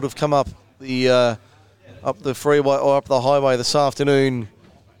Shoalhaven would have come up the freeway or up the highway this afternoon.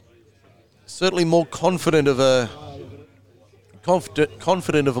 Certainly more confident of a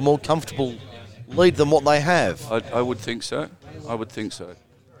more comfortable lead than what they have. I would think so.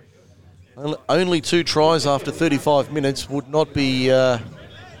 Only 2 tries after 35 minutes would not be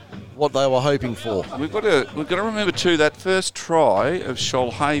what they were hoping for. We've got to remember too that first try of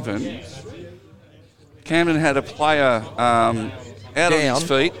Shoalhaven, Camden had a player out on his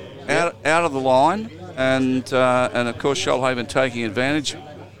feet, out of the line, and of course Shoalhaven taking advantage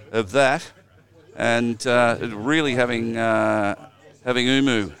of that, and really having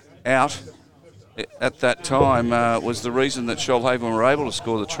Umu out at that time was the reason that Shoalhaven were able to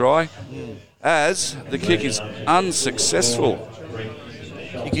score the try, as the kick is unsuccessful.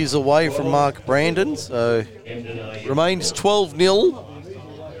 Kick is away from Mark Brandon, so remains 12-0.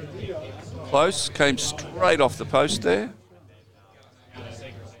 Close, came straight off the post there.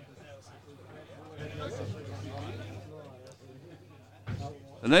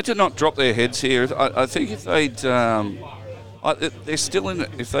 And they did not drop their heads here. I think if they'd, they're still in it.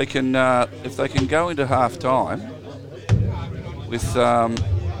 If they can go into half time with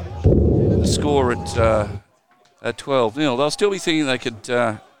the score at 12-0, they'll still be thinking they could.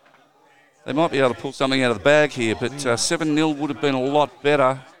 They might be able to pull something out of the bag here, but 7-0 would have been a lot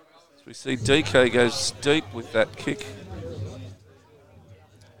better. As we see, DK goes deep with that kick.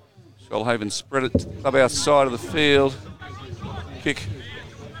 Shoalhaven spread it to the clubhouse side of the field. Kick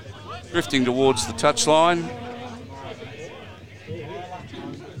drifting towards the touchline.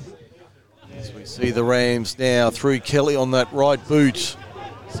 As we see the Rams now through Kelly on that right boot,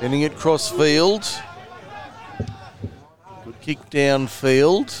 sending it cross field. Good kick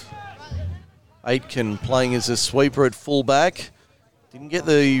downfield. Aitken playing as a sweeper at fullback. Didn't get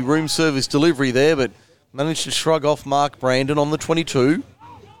the room service delivery there, but managed to shrug off Mark Brandon on the 22.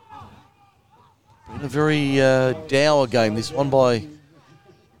 Been a very dour game. This one by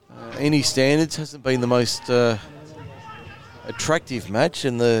any standards hasn't been the most attractive match,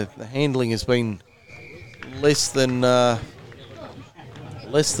 and the handling has been less than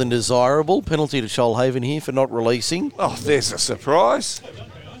desirable. Penalty to Shoalhaven here for not releasing. Oh, there's a surprise.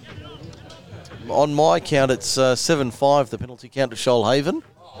 On my count, it's 7-5, the penalty count to Shoalhaven,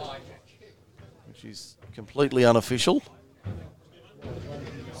 which is completely unofficial.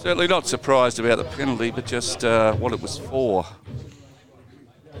 Certainly not surprised about the penalty, but just what it was for.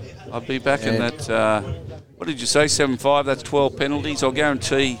 I'd be back in that, what did you say, 7-5? That's 12 penalties. I'll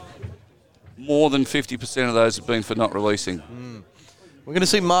guarantee more than 50% of those have been for not releasing. We're going to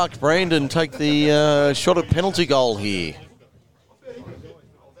see Mark Brandon take the shot at penalty goal here.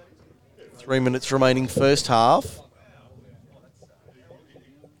 3 minutes remaining first half.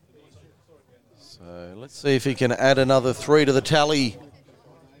 So let's see if he can add another 3 to the tally,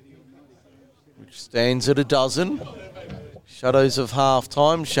 which stands at a dozen. Shadows of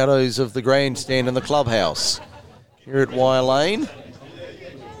half-time, shadows of the grandstand and the clubhouse here at Wire Lane.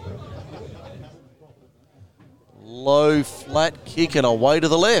 Low, flat kick and away to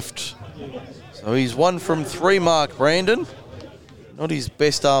the left. So he's 1 from 3, Mark Brandon. Not his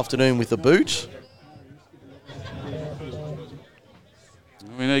best afternoon with the boot.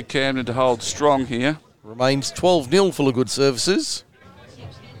 We need Camden to hold strong here. Remains 12-0 for the Good Services.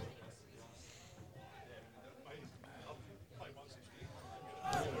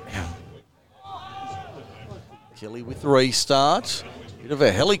 Kelly with the restart. Bit of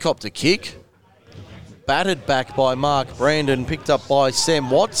a helicopter kick. Batted back by Mark Brandon, picked up by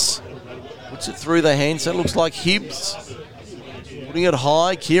Sam Watts. Puts it through the hands. That looks like Hibbs. Putting it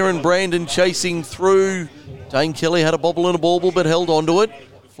high. Kieran Brandon chasing through. Dane Kelly had a bobble and a bauble but held onto it.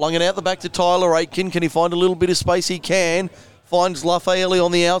 Flung it out the back to Tyler Aitken. Can he find a little bit of space? He can. Finds Lafayette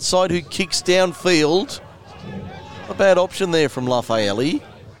on the outside who kicks downfield. Not a bad option there from Lafayette.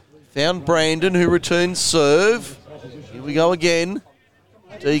 Found Brandon who returns serve. Here we go again.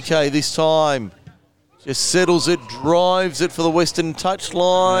 DK this time. Just settles it, drives it for the Western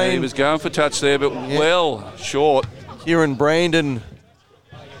touchline. Yeah, he was going for touch there, but well short. Kieran Brandon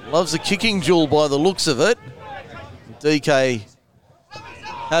loves a kicking duel by the looks of it. DK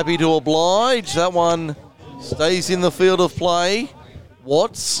happy to oblige. That one stays in the field of play.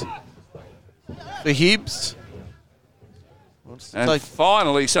 Watts for Hibbs. And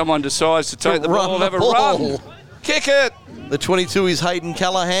finally someone decides to take the ball and have a run. Kick it! The 22 is Hayden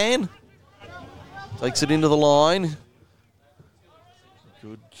Callahan. Takes it into the line.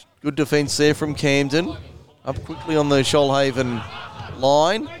 Good defence there from Camden. Up quickly on the Shoalhaven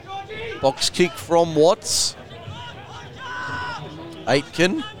line. Box kick from Watts.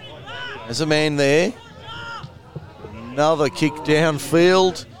 Aitken has a man there. Another kick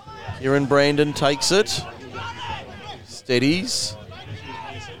downfield. Kieran Brandon takes it. Steadies.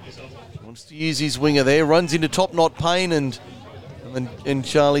 Wants to use his winger there. Runs into top knot Payne and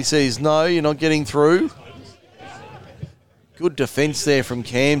Charlie says, no, you're not getting through. Good defence there from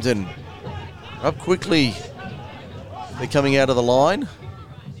Camden. Up quickly. They're coming out of the line.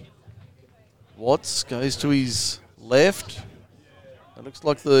 Watts goes to his left. It looks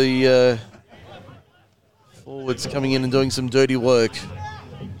like the forwards coming in and doing some dirty work.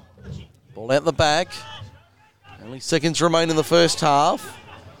 Ball out the back. Only seconds remain in the first half.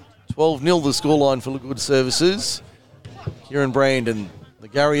 12-0 the scoreline for the Good Services. Kieran Brandon, the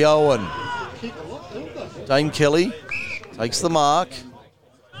Gary Owen. Dane Kelly takes the mark.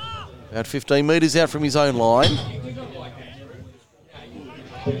 About 15 metres out from his own line.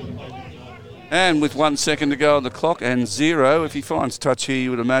 And with 1 second to go on the clock and 0, if he finds touch here, you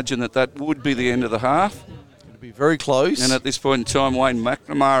would imagine that would be the end of the half. It'll be very close. And at this point in time, Wayne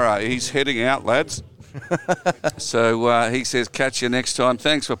McNamara, he's heading out, lads. So he says, catch you next time.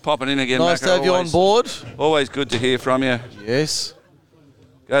 Thanks for popping in again, Nice to have you on board. Always good to hear from you. Yes.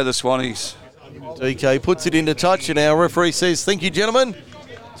 Go the Swannies. DK puts it into touch and our referee says, thank you, gentlemen.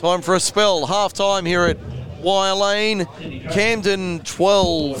 Time for a spell. Half time here at Wire Lane. Camden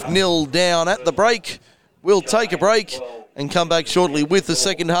 12-0 down at the break. We'll take a break and come back shortly with the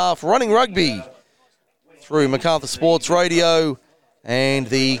second half. Running rugby through Macarthur Sports Radio and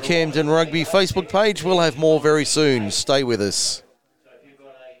the Camden Rugby Facebook page. We'll have more very soon. Stay with us.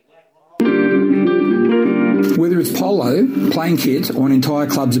 Whether it's polo, playing kit, or an entire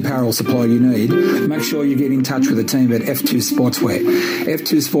club's apparel supply you need, make sure you get in touch with the team at F2 Sportswear.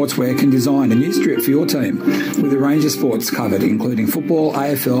 F2 Sportswear can design a new strip for your team with a range of sports covered, including football,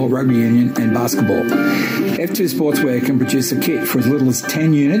 AFL, rugby union, and basketball. F2 Sportswear can produce a kit for as little as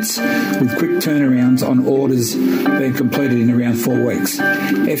 10 units with quick turnarounds on orders being completed in around 4 weeks.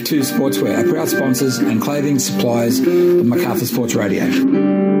 F2 Sportswear are proud sponsors and clothing suppliers of Macarthur Sports Radio.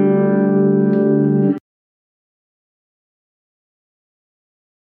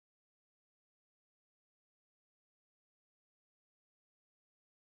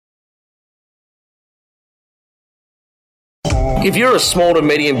 If you're a small to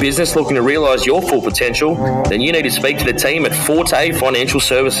medium business looking to realise your full potential, then you need to speak to the team at Forte Financial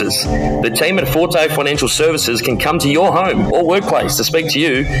Services. The team at Forte Financial Services can come to your home or workplace to speak to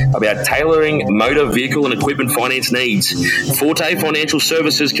you about tailoring motor, vehicle and equipment finance needs. Forte Financial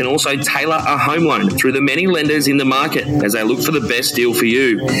Services can also tailor a home loan through the many lenders in the market as they look for the best deal for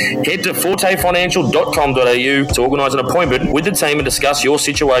you. Head to fortefinancial.com.au to organise an appointment with the team and discuss your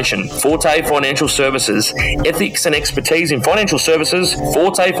situation. Forte Financial Services, ethics and expertise in financial services.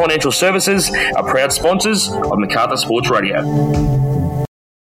 Forte Financial Services are proud sponsors of Macarthur Sports Radio.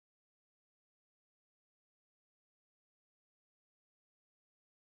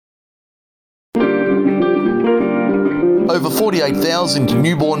 Over 48,000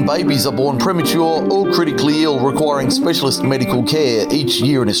 newborn babies are born premature or critically ill, requiring specialist medical care each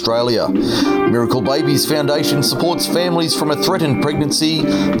year in Australia. Miracle Babies Foundation supports families from a threatened pregnancy,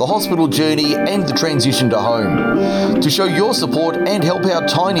 the hospital journey and the transition to home. To show your support and help our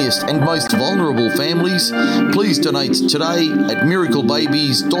tiniest and most vulnerable families, please donate today at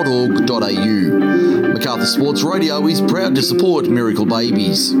miraclebabies.org.au. Macarthur Sports Radio is proud to support Miracle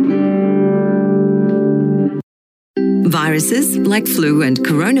Babies. Viruses like flu and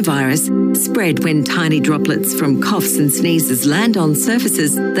coronavirus spread when tiny droplets from coughs and sneezes land on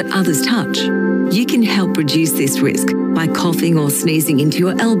surfaces that others touch. You can help reduce this risk by coughing or sneezing into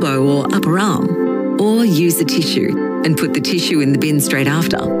your elbow or upper arm. Or use a tissue and put the tissue in the bin straight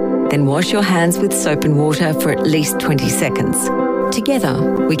after. Then wash your hands with soap and water for at least 20 seconds.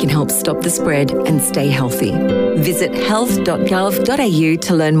 Together, we can help stop the spread and stay healthy. Visit health.gov.au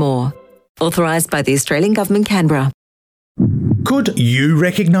to learn more. Authorised by the Australian Government, Canberra. Could you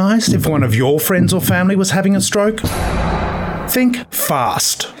recognise if one of your friends or family was having a stroke? Think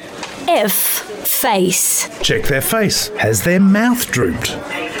fast. F. Face. Check their face. Has their mouth drooped?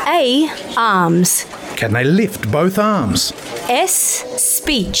 A. Arms. Can they lift both arms? S.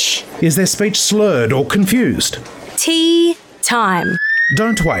 Speech. Is their speech slurred or confused? T. Time.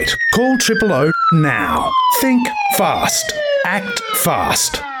 Don't wait. Call 000 now. Think fast. Act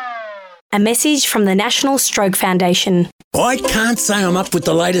fast. A message from the National Stroke Foundation. I can't say I'm up with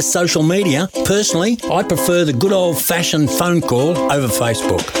the latest social media. Personally, I prefer the good old-fashioned phone call over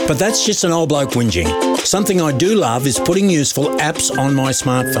Facebook. But that's just an old bloke whinging. Something I do love is putting useful apps on my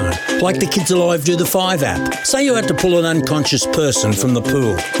smartphone, like the Kids Alive Do the 5 app. Say you had to pull an unconscious person from the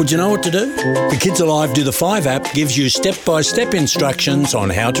pool. Would you know what to do? The Kids Alive Do the 5 app gives you step-by-step instructions on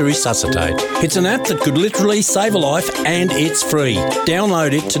how to resuscitate. It's an app that could literally save a life, and it's free.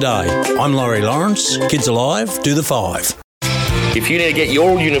 Download it today. I'm Laurie Lawrence. Kids Alive Do the 5. If you need to get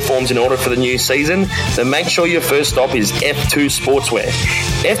your uniforms in order for the new season, then make sure your first stop is F2 Sportswear.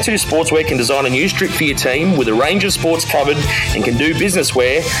 F2 Sportswear can design a new strip for your team with a range of sports covered and can do business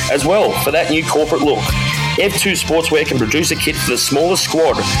wear as well for that new corporate look. F2 Sportswear can produce a kit for the smallest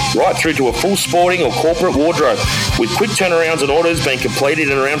squad, right through to a full sporting or corporate wardrobe, with quick turnarounds and orders being completed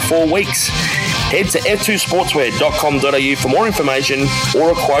in around 4 weeks. Head to f2sportswear.com.au for more information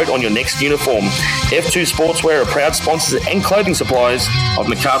or a quote on your next uniform. F2 Sportswear are proud sponsors and clothing suppliers of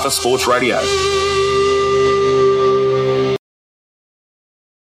Macarthur Sports Radio.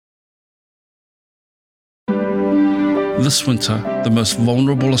 This winter, the most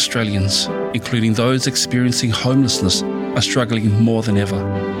vulnerable Australians, including those experiencing homelessness, are struggling more than ever.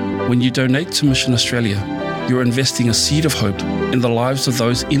 When you donate to Mission Australia, you're investing a seed of hope in the lives of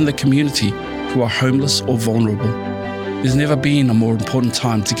those in the community who are homeless or vulnerable. There's never been a more important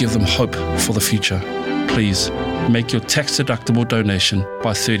time to give them hope for the future. Please, make your tax-deductible donation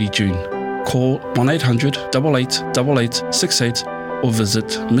by 30 June. Call 1800 88 88 68 or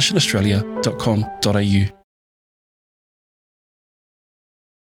visit missionaustralia.com.au.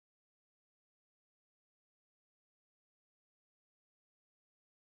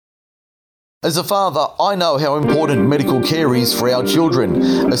 As a father, I know how important medical care is for our children,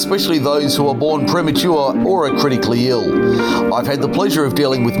 especially those who are born premature or are critically ill. I've had the pleasure of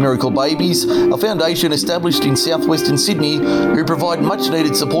dealing with Miracle Babies, a foundation established in southwestern Sydney who provide much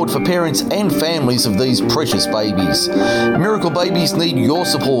needed support for parents and families of these precious babies. Miracle Babies need your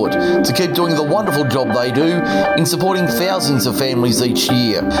support to keep doing the wonderful job they do in supporting thousands of families each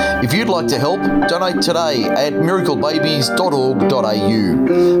year. If you'd like to help, donate today at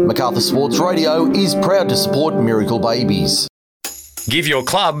miraclebabies.org.au. Macarthur Sports Radio is proud to support Miracle Babies. Give your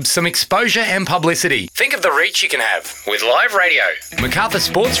club some exposure and publicity. Think of the reach you can have with live radio. Macarthur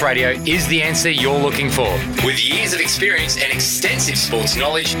Sports Radio is the answer you're looking for. With years of experience and extensive sports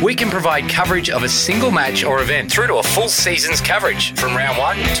knowledge, we can provide coverage of a single match or event through to a full season's coverage, from round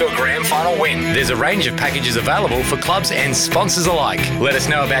 1 to a grand final win. There's a range of packages available for clubs and sponsors alike. Let us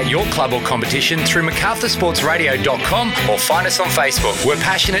know about your club or competition through macarthursportsradio.com or find us on Facebook. We're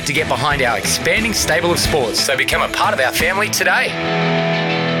passionate to get behind our expanding stable of sports, so become a part of our family today.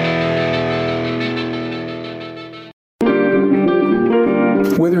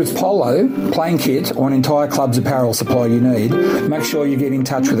 Whether it's polo, playing kit, or an entire club's apparel supply you need, make sure you get in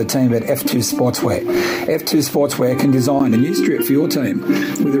touch with the team at F2 Sportswear. F2 Sportswear can design a new strip for your team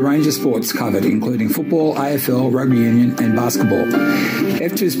with a range of sports covered, including football, AFL, rugby union and basketball.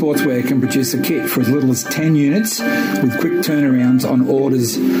 F2 Sportswear can produce a kit for as little as 10 units with quick turnarounds on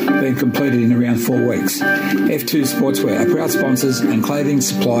orders being completed in around 4 weeks. F2 Sportswear are proud sponsors and clothing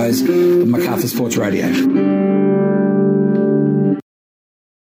suppliers of Macarthur Sports Radio.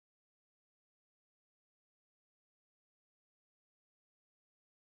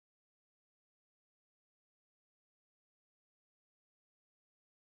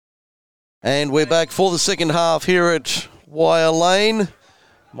 And we're back for the second half here at Wire Lane.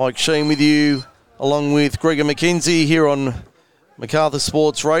 Mike Sheen with you, along with Gregor McKenzie here on Macarthur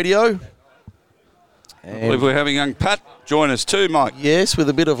Sports Radio. I believe we're having young Pat join us too, Mike. Yes, with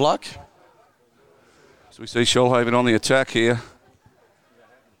a bit of luck. So we see Shoalhaven on the attack here.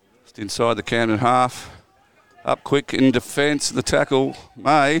 Just inside the Camden half. Up quick in defence, the tackle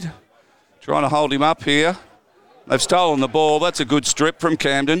made. Trying to hold him up here. They've stolen the ball. That's a good strip from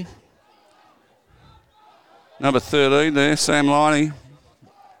Camden. Number 13 there, Sam Liney.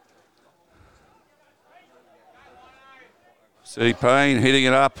 See Payne hitting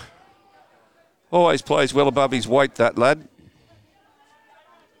it up. Always plays well above his weight, that lad.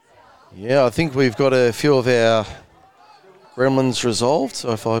 Yeah, I think we've got a few of our gremlins resolved.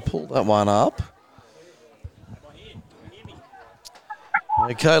 So if I pull that one up.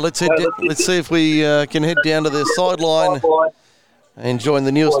 Okay, let's see if we can head down to the sideline and join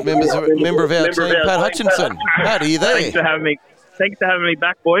the newest member of our team, Pat Hutchinson. Pat, are you there? Thanks for having me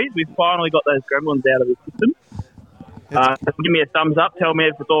back, boys. We've finally got those gremlins out of the system. Give me a thumbs up. Tell me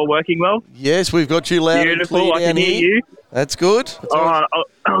if it's all working well. Yes, we've got you loud and clear down here. I can hear you. That's good.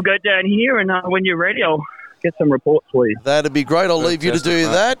 I'll go down here, and when you're ready, I'll get some reports for you. That'd be great. I'll leave you to do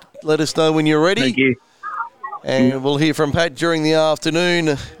that. Let us know when you're ready. Thank you. And we'll hear from Pat during the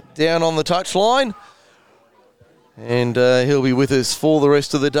afternoon down on the touchline. And he'll be with us for the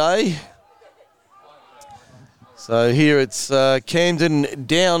rest of the day. So here it's Camden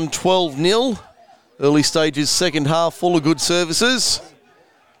down 12-0. Early stages, second half, full of good services.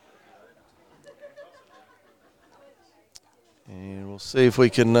 And we'll see if we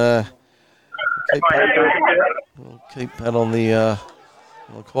can keep Pat on the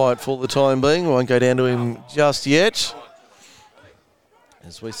quiet for the time being. We won't go down to him just yet.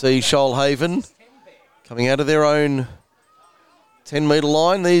 As we see Shoalhaven coming out of their own 10-metre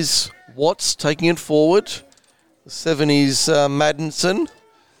line. There's Watts taking it forward. The 7 is Maddinson.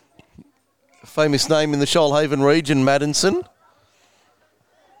 A famous name in the Shoalhaven region, Maddinson.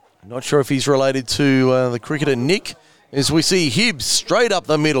 Not sure if he's related to the cricketer Nick. As we see Hibbs straight up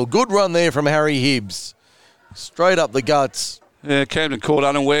the middle. Good run there from Harry Hibbs. Straight up the guts. Yeah, Camden caught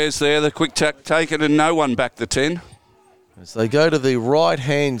unawares there. The quick tack taken and no one back the 10. As they go to the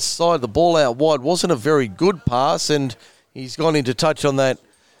right-hand side, the ball out wide wasn't a very good pass, and he's gone into touch on that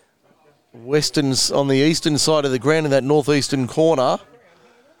on the eastern side of the ground in that northeastern corner.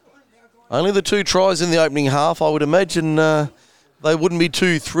 Only the 2 tries in the opening half. I would imagine they wouldn't be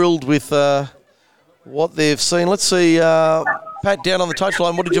too thrilled with what they've seen. Let's see, Pat down on the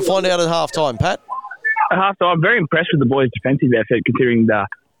touchline. What did you find out at halftime, Pat? At halftime, I'm very impressed with the boys' defensive effort, considering the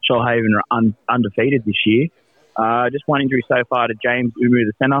Shoalhaven are undefeated this year. Just one injury so far to James Umu,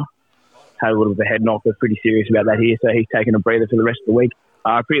 the centre. Had a little bit of a head knock. We're pretty serious about that here, so he's taking a breather for the rest of the week.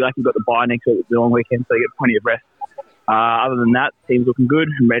 Pretty lucky we've got the bye next week. It's the long weekend, so you get plenty of rest. Other than that, team's looking good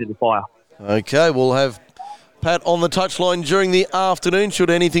and ready to fire. Okay, we'll have Pat on the touchline during the afternoon,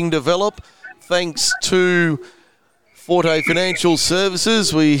 should anything develop. Thanks to Forte Financial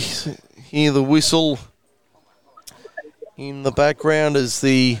Services. We hear the whistle in the background as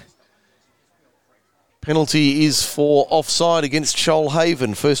the penalty is for offside against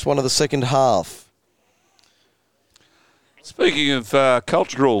Shoalhaven. First one of the second half. Speaking of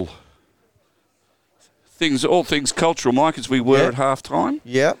cultural things, all things cultural, Mike, as we were at halftime.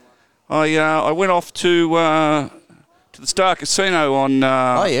 Yeah. I went off to the Star Casino on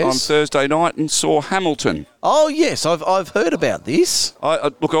Thursday night and saw Hamilton. Oh yes, I've heard about this.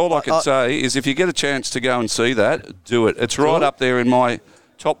 Look, all I can say is if you get a chance to go and see that, do it. It's right up there in my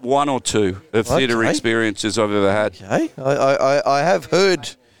top 1 or 2 of theatre experiences I've ever had. Okay, I have heard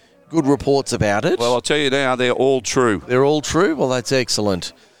good reports about it. Well, I'll tell you now, they're all true. They're all true? Well, that's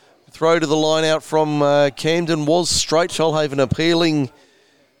excellent. Throw to the line out from Camden was straight. Shoalhaven appealing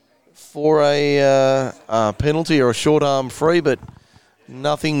for a penalty or a short arm free, but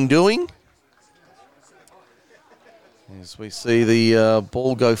nothing doing. As we see the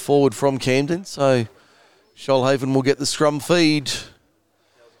ball go forward from Camden, so Shoalhaven will get the scrum feed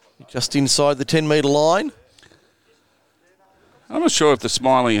just inside the 10-metre line. I'm not sure if the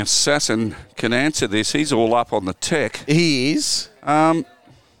smiling assassin can answer this. He's all up on the tech. He is.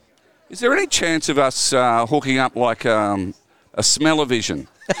 Is there any chance of us hooking up like a smell-o-vision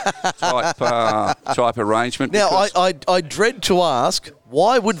type arrangement? Now, I dread to ask,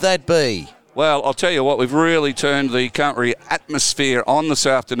 why would that be? Well, I'll tell you what, we've really turned the country atmosphere on this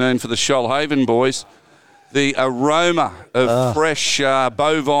afternoon for the Shoalhaven boys. The aroma of fresh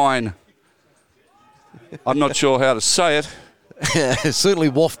bovine, I'm not sure how to say it. Certainly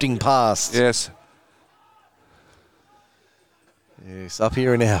wafting past. Yes. Yes, up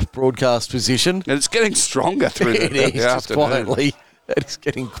here in our broadcast position. And it's getting stronger through it the is, afternoon. Quietly. It's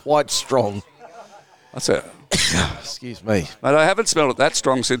getting quite strong. That's it. Excuse me. Mate, I haven't smelled it that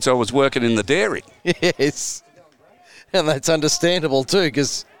strong since I was working in the dairy. Yes. And that's understandable too,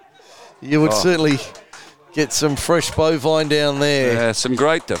 because you would certainly get some fresh bovine down there. Yeah, some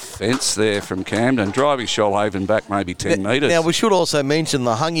great defence there from Camden, driving Shoalhaven back maybe 10 metres. Now, we should also mention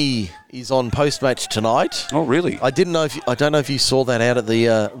the Hungy is on post-match tonight. Oh, really? I don't know if you saw that out at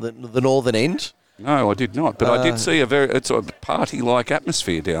the northern end. No, I did not, but I did see it's a party-like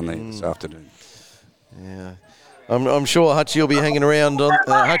atmosphere down there this afternoon. Yeah. I'm sure Hutchie will be hanging around.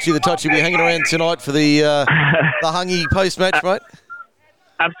 Hutchie the Touchy will be hanging around tonight for the Hungy post-match, mate.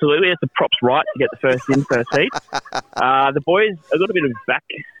 Absolutely, it's the props right to get the first in, first heat. The boys, I've got a bit of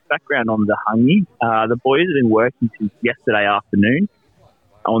background on the Hungy. The boys have been working since yesterday afternoon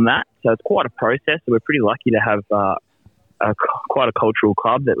on that, so it's quite a process. So we're pretty lucky to have quite a cultural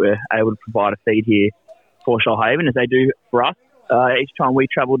club that we're able to provide a feed here for Shoalhaven, as they do for us each time we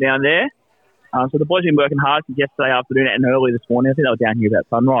travel down there. So the boys have been working hard since yesterday afternoon and early this morning. I think they were down here about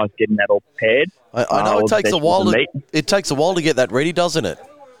sunrise getting that all prepared. I know it takes a while. It takes a while to get that ready, doesn't it?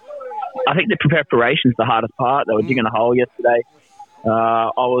 I think the preparation's the hardest part. They were digging a hole yesterday. I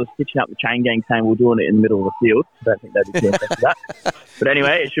was stitching up the chain gang saying we're doing it in the middle of the field. I don't think they'd be too impressed with that. But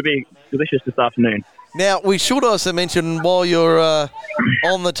anyway, it should be delicious this afternoon. Now, we should also mention while you're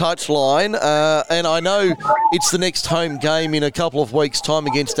on the touchline, and I know it's the next home game in a couple of weeks' time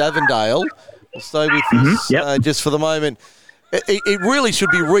against Avondale. We'll stay with this just for the moment. It really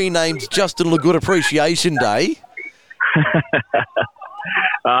should be renamed Justin Lagood Appreciation Day.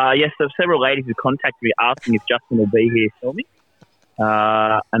 Yes, so several ladies have contacted me asking if Justin will be here filming.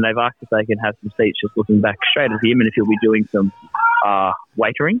 And they've asked if they can have some seats just looking back straight at him and if he'll be doing some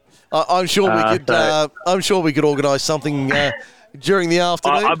waitering. I'm sure we could organise something during the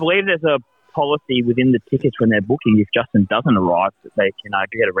afternoon. I believe there's a policy within the tickets when they're booking if Justin doesn't arrive that they can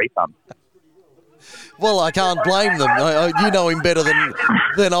get a refund. Well, I can't blame them. You know him better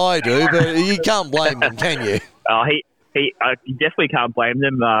than I do, but you can't blame them, can you? You definitely can't blame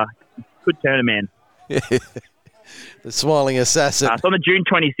them. Good turner man. The smiling assassin. It's on the June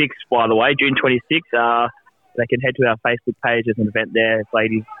 26th, by the way. June 26th. They can head to our Facebook page. There's an event there. If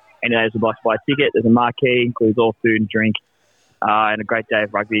ladies, any ladies would like to buy a ticket, there's a marquee, includes all food and drink, and a great day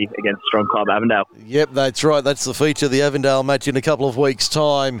of rugby against Strong Club Avondale. Yep, that's right. That's the feature of the Avondale match in a couple of weeks'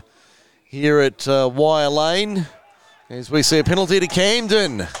 time here at Wire Lane. As we see a penalty to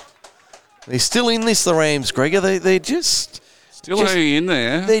Camden. They're still in this, the Rams, Gregor. They're just... Still hanging in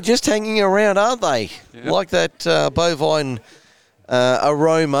there. They're just hanging around, aren't they? Yep. Like that bovine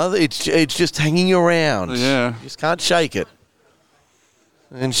aroma. It's just hanging around. Yeah. You just can't shake it.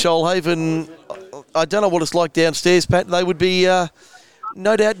 And Shoalhaven, I don't know what it's like downstairs, Pat. They would be,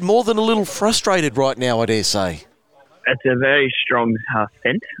 no doubt, more than a little frustrated right now, I dare say. It's a very strong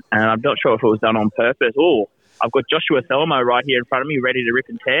scent, and I'm not sure if it was done on purpose. Oh, I've got Joshua Thelmo right here in front of me, ready to rip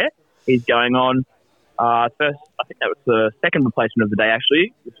and tear. He's going on. First, I think that was the second replacement of the day,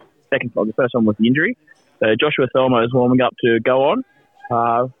 actually. The first one was the injury. So Joshua Thelmo is warming up to go on.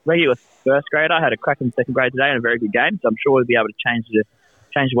 Regular first grader, had a crack in second grade today and a very good game. So I'm sure we'll be able to change the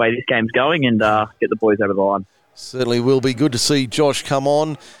way this game's going and get the boys over the line. Certainly will be good to see Josh come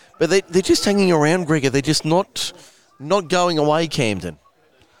on. But they're just hanging around, Gregor. They're just not going away, Camden.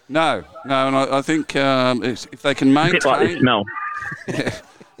 No, and I think if they can maintain... A bit like the smell.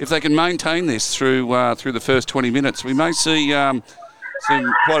 If they can maintain this through the first 20 minutes, we may see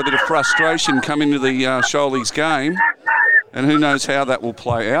quite a bit of frustration come into the Shoalies game, and who knows how that will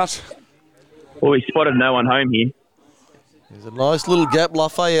play out. Well, we spotted no one home here. There's a nice little gap,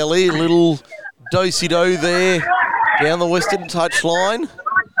 Lafayette, a little do-si-do there down the western touchline.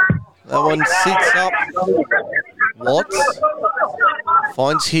 That one sits up. Watts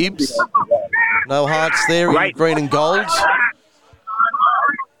finds Hibbs. No hearts there in green and gold.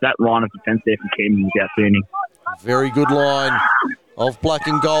 That line of defence there from Camden is outstanding. Very good line of black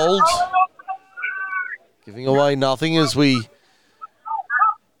and gold. Giving away nothing as we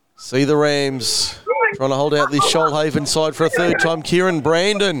see the Rams trying to hold out this Shoalhaven side for a third time. Kieran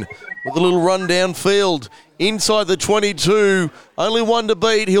Brandon with a little run downfield inside the 22. Only one to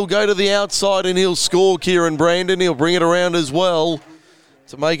beat. He'll go to the outside and he'll score, Kieran Brandon. He'll bring it around as well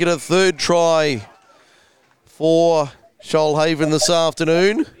to make it a third try for Shoalhaven this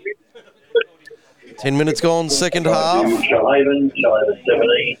afternoon. 10 minutes gone, second half.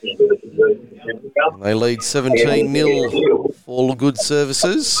 They lead 17-0 for Good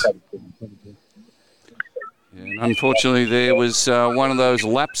Services. Yeah, and unfortunately, there was one of those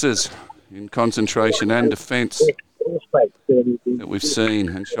lapses in concentration and defence that we've seen,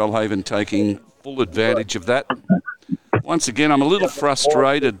 and Shoalhaven taking full advantage of that. Once again, I'm a little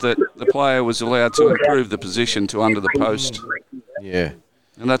frustrated that the player was allowed to improve the position to under the post. Yeah.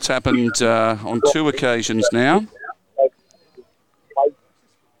 And that's happened on 2 occasions now.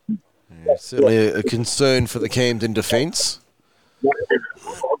 Yeah, certainly a concern for the Camden defence.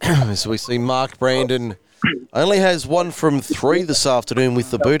 As we see, Mark Brandon only has 1 from 3 this afternoon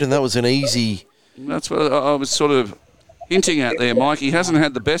with the boot, and that was an easy... That's what I was sort of hinting at there, Mike. He hasn't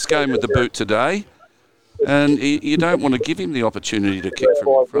had the best game with the boot today, and you don't want to give him the opportunity to kick from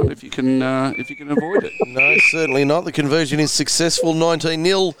in front if you can avoid it. No, certainly not. The conversion is successful,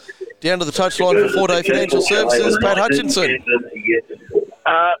 19-0. Down to the touchline for Forte Financial Services, Pat Hutchinson.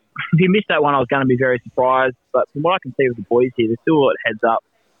 If you missed that one, I was going to be very surprised, but from what I can see with the boys here, they're still at heads up.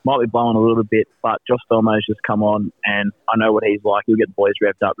 Might be blowing a little bit, but Josh Thelmo's just come on, and I know what he's like. He'll get the boys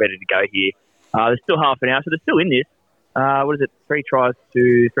revved up, ready to go here. There's still half an hour, so they're still in this. 3 tries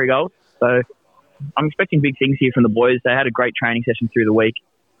to 3 goals? So I'm expecting big things here from the boys. They had a great training session through the week.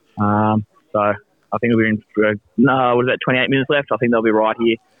 So I think we're in for 28 minutes left. I think they'll be right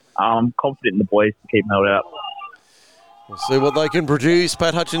here. I'm confident in the boys to keep them held out. We'll see what they can produce.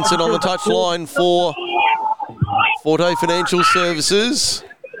 Pat Hutchinson on the touchline for Forte Financial Services.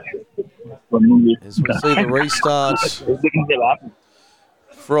 As we see the restart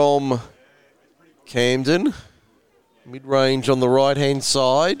from Camden. Mid-range on the right-hand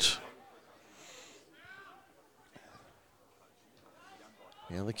side.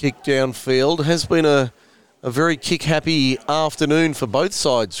 Now the kick downfield has been a very kick-happy afternoon for both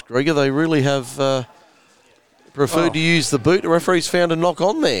sides, Gregor. They really have preferred to use the boot. The referee's found a knock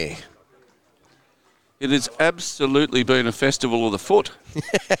on there. It has absolutely been a festival of the foot.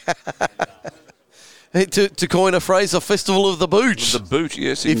 To coin a phrase, a festival of the boot. Of the boot,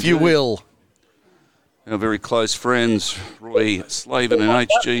 yes, if you will. Our very close friends, Roy Slavin and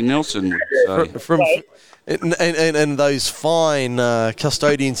H.G. Nelson. And those fine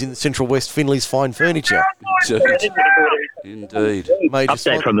custodians in the Central West Finley's Fine Furniture. Indeed.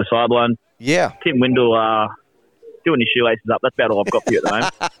 Update from the sideline. Yeah. Tim Windle doing his shoelaces up. That's about all I've got for you at the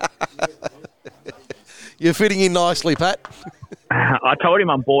moment. You're fitting in nicely, Pat. I told him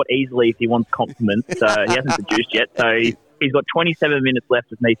I'm bored easily if he wants compliments, so he hasn't produced yet. So he's got 27 minutes left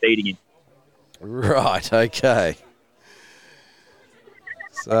with me feeding him. Right, okay.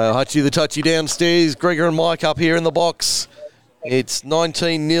 So Hutchie the touchy downstairs, Gregor and Mike up here in the box. It's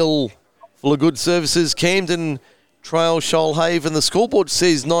 19-0 for Good Services. Camden trail Shoalhaven. The scoreboard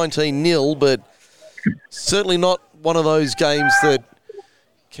says 19-0, but certainly not one of those games that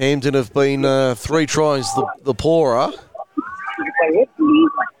Camden have been 3 tries the poorer.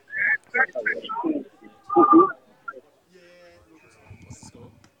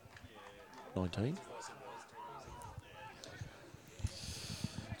 19.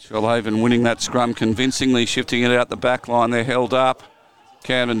 Shoalhaven winning that scrum convincingly, shifting it out the back line. They're held up.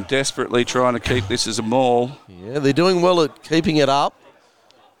 Camden desperately trying to keep this as a maul. Yeah, they're doing well at keeping it up.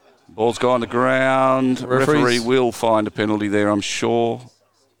 Ball's gone to ground. The referee will find a penalty there, I'm sure.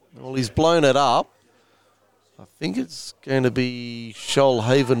 Well, he's blown it up. I think it's going to be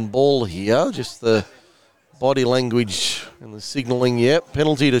Shoalhaven ball here. Just the body language and the signalling. Yep,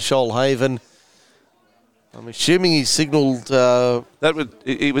 penalty to Shoalhaven. I'm assuming he signalled...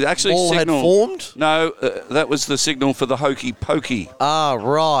 He was actually ball signalled... had formed? No, that was the signal for the hokey pokey. Ah,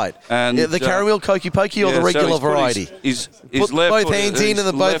 right. And the Carrawheel Hokey Pokey or the regular variety? His put left both hands in and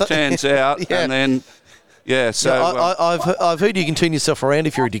the left hands out, yeah. and then... Yeah, so... Yeah, I've heard you can turn yourself around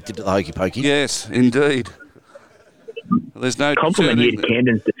if you're addicted to the hokey pokey. Yes, indeed. There's no... Compliment here to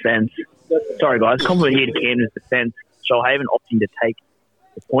Camden's defence. Sorry, guys. Compliment here to Camden's defence. Shoalhaven opting to take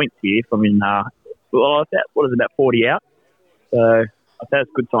the points here from in... what is it, about 40 out? So I think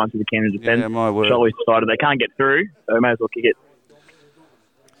it's good sign for the Camden defence. Yeah, my word. Shoalhaven decided they can't get through, so they may as well kick it.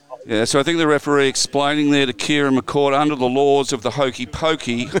 Yeah, so I think the referee explaining there to Kieran McCourt, under the laws of the hokey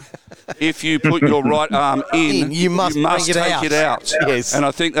pokey, if you put your right arm in, you must take it out. Yes. And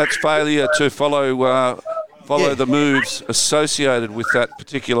I think that's failure to follow the moves associated with that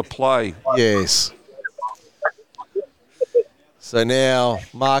particular play. Yes. So now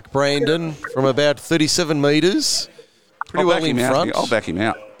Mark Brandon from about 37 metres. Pretty well in front. I'll back him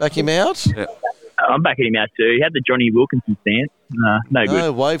out. Back him out? Yeah. I'm backing him out too. He had the Johnny Wilkinson stance. No good.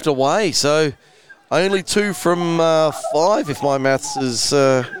 No, waved away. So only 2 from 5 if my maths is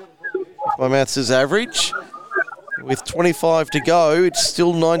average. With 25 to go, it's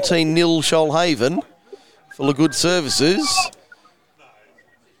still 19-0 Shoalhaven for the Good Services.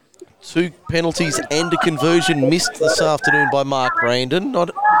 2 penalties and a conversion missed this afternoon by Mark Brandon. Not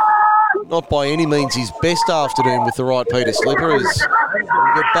not by any means his best afternoon with the right Peter Slipper as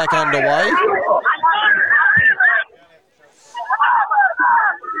we get back underway.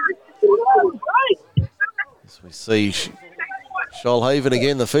 As we see Shoalhaven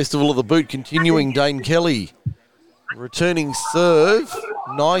again, the Festival of the Boot continuing. Dane Kelly returning serve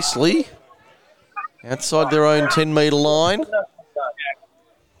nicely outside their own 10-metre line.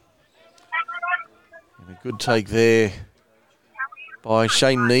 And a good take there by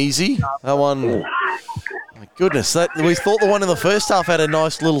Shane Neasy. That one, my goodness, we thought the one in the first half had a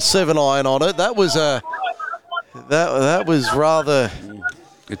nice little 7-iron on it. That was that was rather...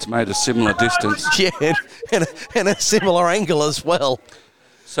 It's made a similar distance. Yeah, and a similar angle as well.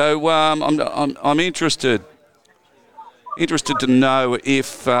 So I'm interested to know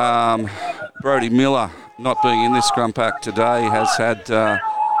if Brody Miller not being in this scrum pack today has had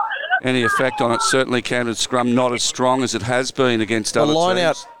any effect on it. Certainly Camden scrum not as strong as it has been against other teams. The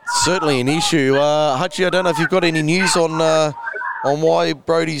line-out, certainly an issue. Hutchie, I don't know if you've got any news on why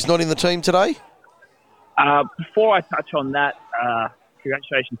Brody's not in the team today? Before I touch on that,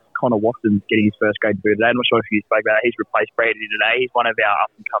 congratulations to Connor Watson getting his first grade debut today. I'm not sure if you spoke about it. He's replaced Brady today. He's one of our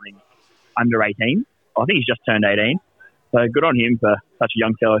up-and-coming under-18. I think he's just turned 18. So good on him for such a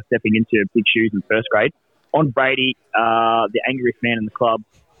young fellow stepping into big shoes in first grade. On Brady, the angriest man in the club,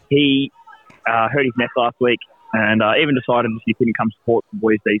 he hurt his neck last week and even decided he couldn't come support the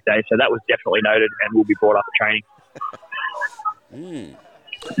boys these days. So that was definitely noted and will be brought up at training.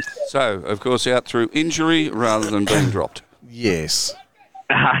 So, of course, out through injury rather than being dropped. Yes.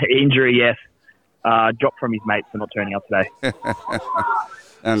 Injury, yes. Dropped from his mates for not turning up today.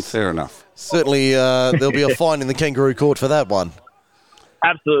 And fair enough. Certainly there'll be a fine in the Kangaroo Court for that one.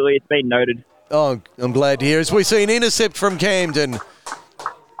 Absolutely, it's been noted. Oh, I'm glad to hear. As we see an intercept from Camden,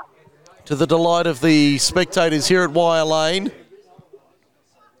 to the delight of the spectators here at Wire Lane.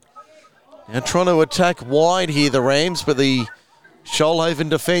 Now trying to attack wide here, the Rams, but the Shoalhaven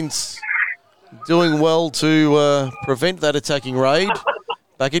defence doing well to prevent that attacking raid.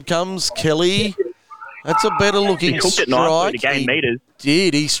 Back it comes, Kelly. That's a better looking strike. It nicely to gain meters.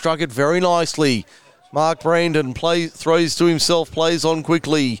 He struck it very nicely. Mark Brandon throws to himself, plays on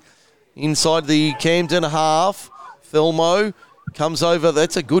quickly. Inside the Camden half, Thelmo comes over.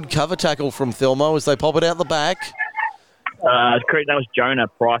 That's a good cover tackle from Thelmo as they pop it out the back. Correct, that was Jonah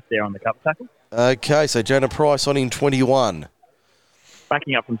Price there on the cover tackle. Okay, so Jonah Price on in 21.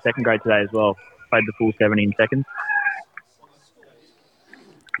 Backing up from second grade today as well. Played the full 17 seconds.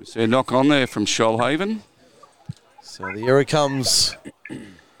 We see a knock on there from Shoalhaven. So the error comes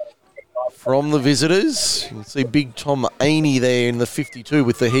from the visitors. You can see big Tom Aney there in the 52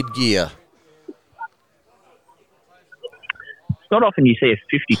 with the headgear. It's not often you see a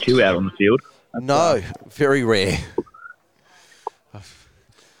 52 out on the field. No, very rare.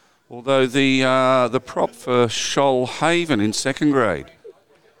 Although the prop for Shoalhaven in second grade.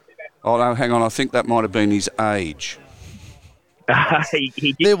 Oh no, hang on. I think that might have been his age.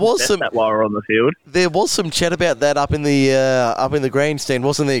 He did that while we were on the field. There was some chat about that up in the grandstand,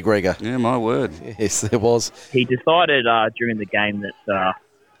 wasn't there, Gregor? Yeah, my word. Yes, there was. He decided during the game that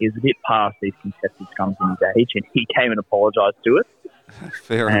he was a bit past these contested scrums in his age, and he came and apologised to us.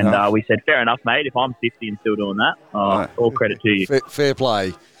 Fair enough. And we said, fair enough, mate. If I'm 50 and still doing that, all credit to you. Fair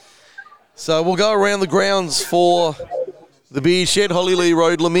play. So we'll go around the grounds for the beer shed, Holly Lee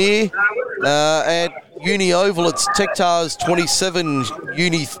Road, Lemire. At Uni Oval, it's Tectars 27,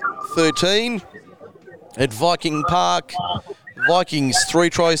 Uni 13. At Viking Park, Vikings 3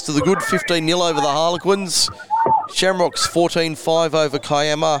 tries to the good, 15-0 over the Harlequins. Shamrocks 14-5 over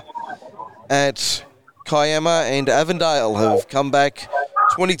Kiama at Kiama, and Avondale have come back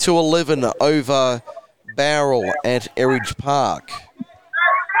 22-11 over Bowral at Erridge Park.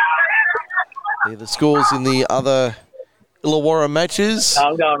 They're the scores in the other Illawarra matches.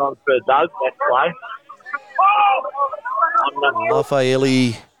 I'm going on for Doug next play.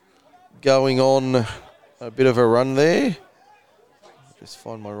 Raffaelli going on a bit of a run there. Just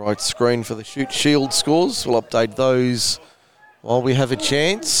find my right screen for the Shoot Shield scores. We'll update those while we have a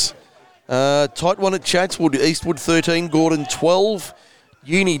chance. Tight one at Chatswood, Eastwood 13, Gordon 12.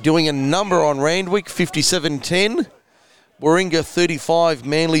 Uni doing a number on Randwick, 57-10. Warringah 35,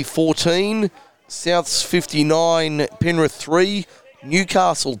 Manly 14. Souths 59, Penrith 3.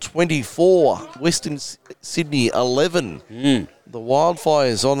 Newcastle 24, Western Sydney 11. The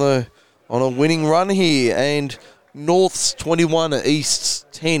Wildfires on a winning run here, and Norths 21, Easts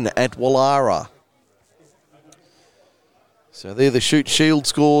 10 at Wallara. So they're the Shoot Shield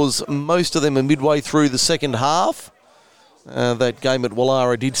scores. Most of them are midway through the second half. That game at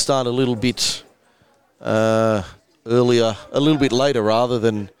Wallara did start a little bit earlier, a little bit later rather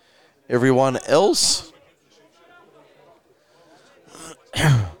than everyone else.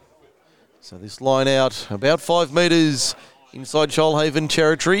 So this line out about 5 metres inside Shoalhaven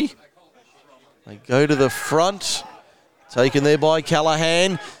territory. They go to the front, taken there by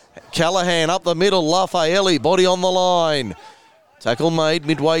Callahan. Callahan up the middle, Lafayette, body on the line. Tackle made,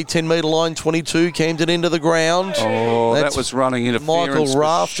 midway 10-metre line, 22, Camden into the ground. Oh, that was running interference. Michael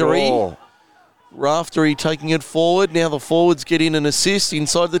Raftery. Sure. Raftery taking it forward. Now the forwards get in an assist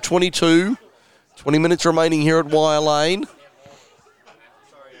inside the 22. 20 minutes remaining here at Wire Lane.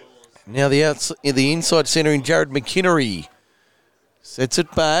 Now the inside centre in Jared McInnery. Sets it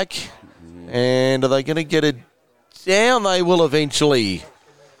back. And are they going to get it down? They will eventually.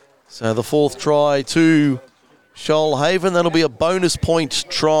 So the fourth try to Shoalhaven. That'll be a bonus point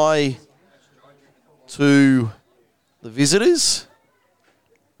try to the visitors.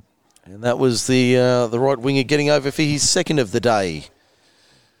 And that was the right winger getting over for his second of the day.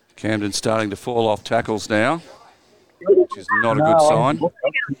 Camden starting to fall off tackles now, which is not a good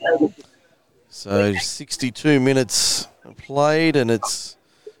sign. So 62 minutes played, and it's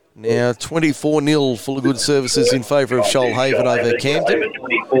now 24-0 Full of Good Services in favour of Shoalhaven over Camden.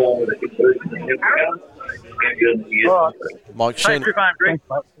 Mike Sheen.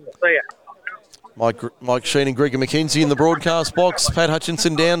 Mike Sheen and Gregor McKenzie in the broadcast box. Pat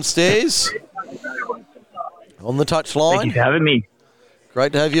Hutchinson downstairs on the touchline. Thank you for having me.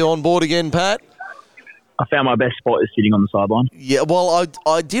 Great to have you on board again, Pat. I found my best spot is sitting on the sideline. Yeah, well,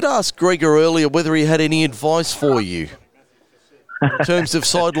 I did ask Gregor earlier whether he had any advice for you in terms of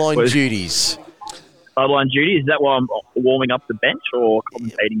sideline duties. Sideline duty, is that why I'm warming up the bench or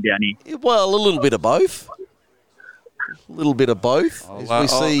commentating down here? Well, a little bit of both. A little bit of both. As we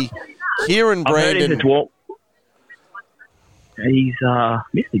see Kieran Brandon. He's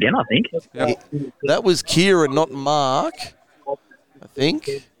missed again, I think. Yep. That was Kieran, not Mark, I think.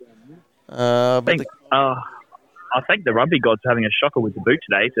 I think the rugby god's having a shocker with the boot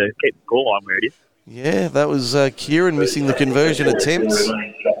today to keep the score line where it is. Yeah, that was Kieran missing the conversion attempts.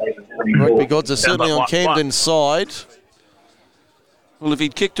 Rugby gods are certainly on Camden's side. Well, if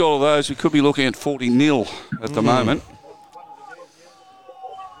he'd kicked all of those, we could be looking at 40-0 at the moment.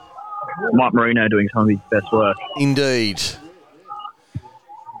 Mike Marino doing some of his best work. Indeed.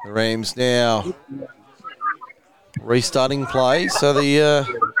 The Rams now restarting play. So the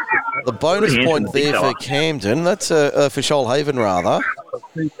bonus point there for Camden, that's for Shoalhaven rather.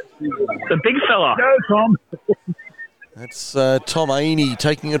 The big fella. Go, Tom. That's Tom Ainey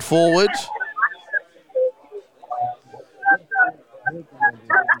taking it forward.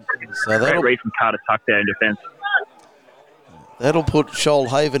 So that'll read from Carter Tuck there in defence. That'll put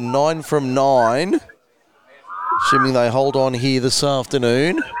Shoalhaven 9 from 9. Assuming they hold on here this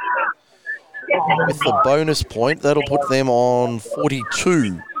afternoon. With the bonus point, that'll put them on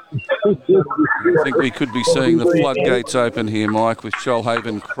 42. I think we could be seeing the floodgates open here, Mike, with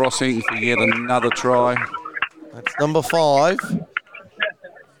Shoalhaven crossing for yet another try. That's number 5.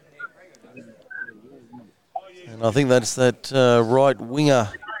 And I think that's that right winger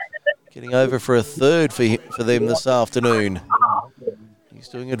getting over for a third for them this afternoon. He's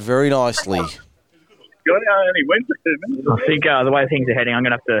doing it very nicely. I think the way things are heading, I'm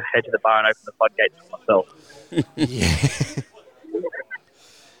going to have to head to the bar and open the floodgates for myself. Yeah.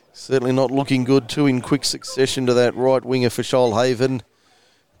 Certainly not looking good, too, in quick succession to that right winger for Shoalhaven,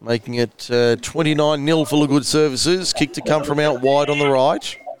 making it 29-0 Full of Good Services. Kick to come from out wide on the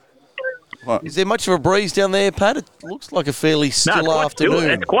right. What? Is there much of a breeze down there, Pat? It looks like a fairly still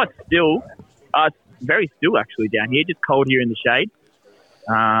afternoon. It's quite still. It's very still, actually, down here. Just cold here in the shade.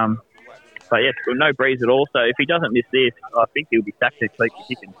 But, yes, no breeze at all. So if he doesn't miss this, I think he'll be sacked to keep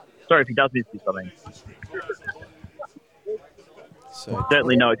kicking. Sorry if he does miss this, I mean. So,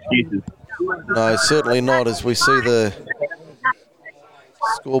 certainly no excuses. No, certainly not, as we see the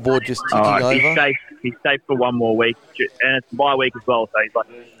scoreboard just ticking over. He's safe for one more week, and it's a bye week as well, so he's like...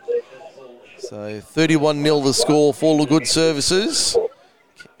 So 31-0 the score for the Good Services.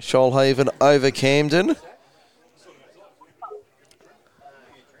 Shoalhaven over Camden.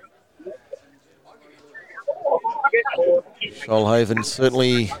 Shoalhaven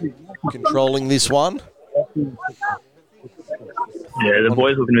certainly controlling this one. Yeah, the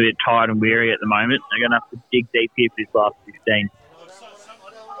boys looking a bit tired and weary at the moment. They're going to have to dig deep here for this last 15.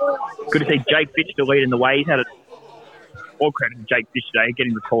 Good to see Jake Fitch still leading the way. He's had all credit to Jake Fitch today,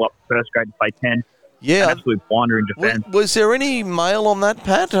 getting the call up to first grade to play 10. Yeah. An absolute blinder in defence. Was there any mail on that,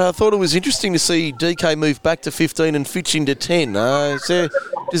 Pat? I thought it was interesting to see DK move back to 15 and Fitch into 10.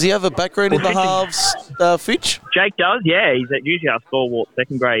 Does he have a background in the halves, Fitch? Jake does, yeah. He's usually our stalwart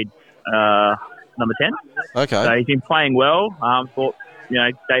second grade number 10. Okay. So he's been playing well. Thought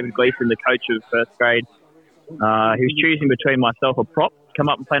David Gleeson, the coach of first grade, he was choosing between myself or prop to come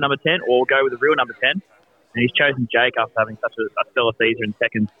up and play number 10 or go with the real number 10. And he's chosen Jake after having such a stellar season in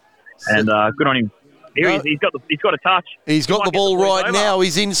second. And good on him. He's got a touch. He's got the ball right now.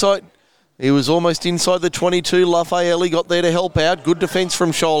 He's inside. He was almost inside the 22. Lafayette got there to help out. Good defence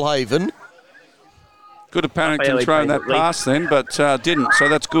from Shoalhaven. Good at Pennington throwing that pass then, but didn't, so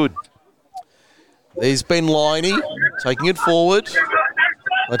that's good. There's Ben Liney taking it forward.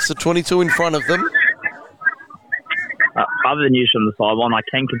 That's the 22 in front of them. Other news from the sideline, I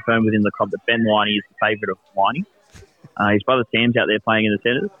can confirm within the club that Ben Liney is the favourite of Liney. His brother Sam's out there playing in the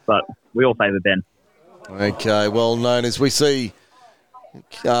centres, but we all favour Ben. Okay, well known as we see.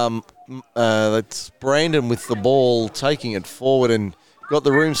 That's Brandon with the ball, taking it forward and got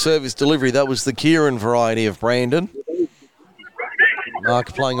the room service delivery. That was the Kieran variety of Brandon. Mark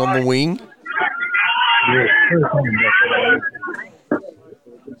playing on the wing.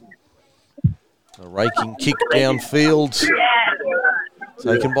 A raking kick downfield,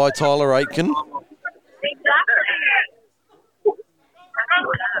 taken by Tyler Aitken.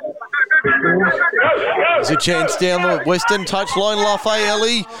 There's a chance down the western touchline.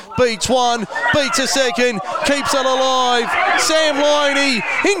 Lafayette beats one, beats a second, keeps it alive. Sam Liney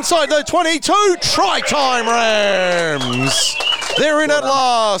inside the 22. Try time, Rams. They're in at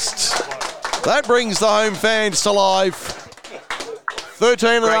last. That brings the home fans to life. 13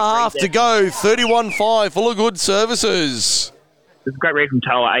 and a half to go. 31-5 full of good services. There's a great read from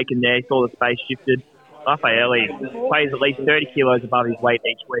Tyler Aiken there. He saw the space shifted. Lafayette plays at least 30 kilos above his weight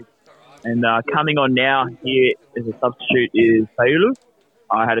each week. And coming on now here as a substitute is Paulu.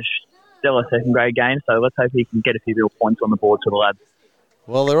 I had a stellar second grade game, so let's hope he can get a few real points on the board for the lads.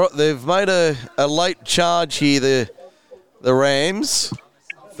 Well, they've made a late charge here, the Rams.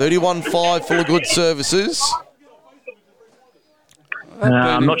 31-5 full of good services.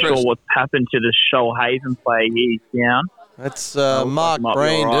 I'm not sure what's happened to the Shoalhaven play. He's down. That's Mark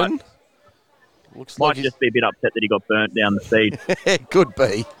Brandon. Right. Looks might just be a bit upset that he got burnt down the feed. It could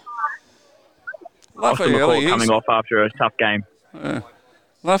be. McCall coming off after a tough game.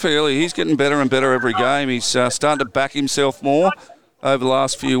 Lafayette, he's getting better and better every game. He's starting to back himself more over the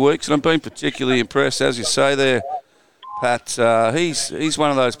last few weeks, and I've been particularly impressed, as you say there, Pat. He's one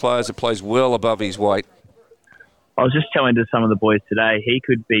of those players that plays well above his weight. I was just telling to some of the boys today, he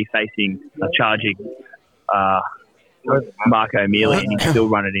could be facing a charging Marco Mealy, and he's still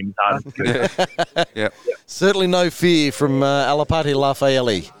running him hard as he could. Yep. Certainly no fear from Alapati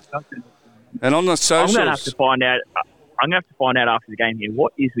Lafayette. And on the socials, I'm going to have to find out after the game here,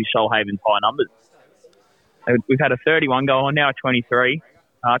 what is with Shoalhaven's high numbers? We've had a 31 goal on now, a 23.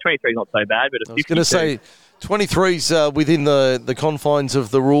 23 is not so bad, but a 52. I was going to say 23's within the confines of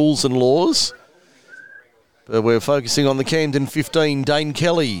the rules and laws. But we're focusing on the Camden 15, Dane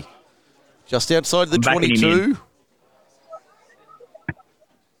Kelly, just outside the 22.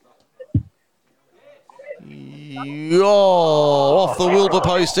 Off the Wilbur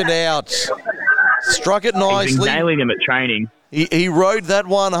post and out. Struck it nicely. He's been nailing him at training. He rode that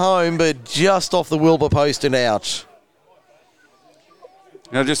one home, but just off the Wilbur post and out.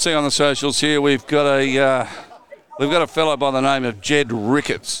 Now, just see on the socials here, we've got a fellow by the name of Jed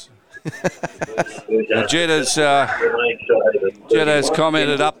Ricketts. Jed has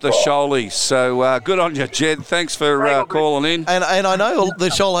commented up the Shoalies, so good on you, Jed. Thanks for calling in. And I know the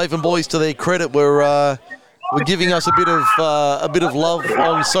Shoalhaven boys, to their credit, were giving us a bit of love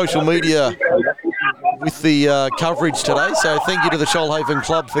on social media with the coverage today. So thank you to the Shoalhaven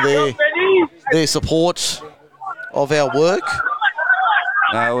Club for their support of our work.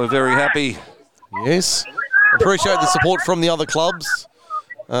 We're very happy. Yes, appreciate the support from the other clubs.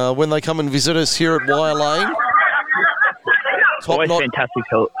 When they come and visit us here at Wire Lane. Always fantastic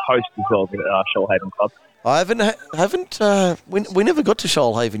host as well, the Shoalhaven Club. I haven't. We never got to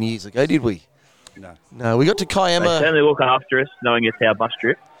Shoalhaven years ago, did we? No, we got to Kiama. They certainly look after us, knowing it's our bus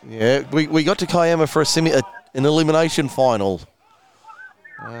trip. Yeah, we got to Kiama for an elimination final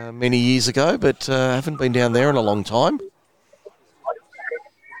many years ago, but haven't been down there in a long time.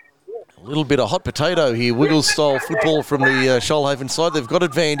 A little bit of hot potato here, Wiggles-style football from the Shoalhaven side. They've got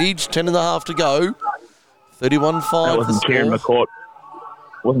advantage, 10.5 to go. 31-5. That wasn't Kieran McCourt.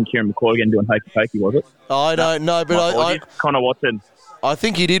 Wasn't Kieran McCourt again doing hokey-pokey, was it? I don't know, but Connor Watson. I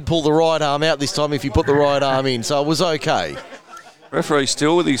think he did pull the right arm out this time if he put the right arm in, so it was okay. Referee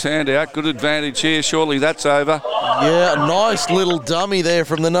still with his hand out. Good advantage here. Surely that's over. Yeah, a nice little dummy there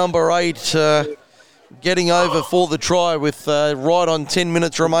from the number 8. Getting over for the try with right on 10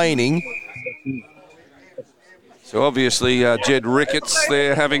 minutes remaining. So obviously Jed Ricketts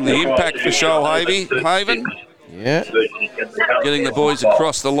there having the impact for Shoalhaven. Yeah. Getting the boys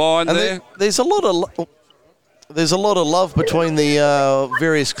across the line and there. There's a lot of love between the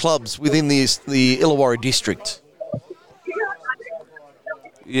various clubs within the Illawarra district.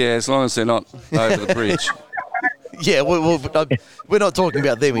 Yeah, as long as they're not over the bridge. Yeah, we're not talking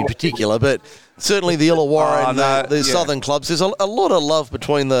about them in particular, but certainly the Illawarra and the southern clubs. There's a lot of love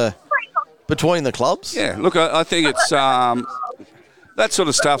between the clubs. Yeah, look, I think it's that sort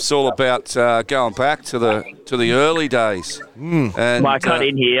of stuff's all about going back to the early days. Mm. And I cut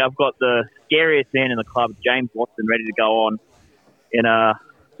in here. I've got the scariest man in the club, James Watson, ready to go on in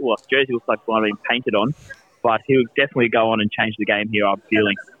his jersey looks like one being painted on, but he'll definitely go on and change the game here, I'm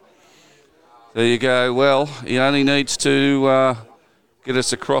feeling. There you go. Well, he only needs to get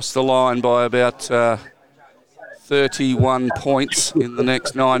us across the line by about 31 points in the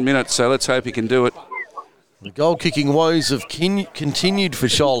next 9 minutes, so let's hope he can do it. The goal-kicking woes have continued for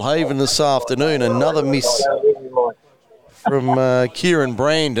Shoalhaven this afternoon. Another miss from Kieran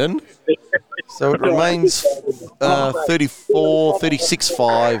Brandon. So it remains 34,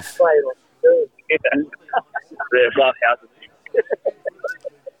 36-5.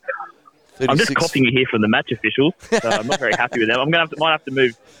 I'm just copying it here from the match officials, so I'm not very happy with them. Might have to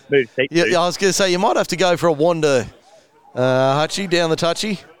move seats. Yeah, I was going to say, you might have to go for a wander, Hutchie, down the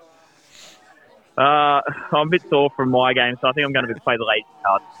touchy. I'm a bit sore from my game, so I think I'm going to play the lazy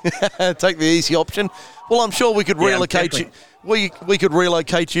card. Take the easy option. Well, I'm sure we could relocate you. We could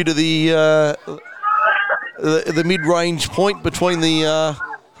relocate you to the mid-range point between the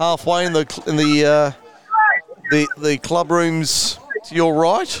halfway and the club rooms to your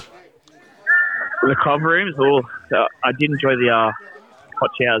right. The club rooms, I did enjoy the hot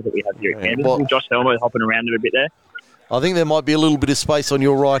showers that we have here at Camden. Josh Thelma hopping around it a bit there. I think there might be a little bit of space on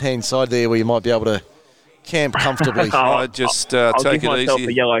your right-hand side there where you might be able to camp comfortably. I'll just I'll take give it myself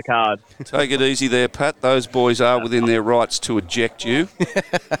easy. a yellow card. Take it easy there, Pat. Those boys are within their rights to eject you.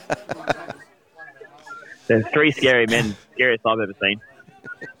 There's 3 scary men, scariest I've ever seen.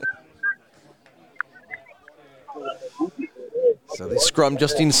 So this scrum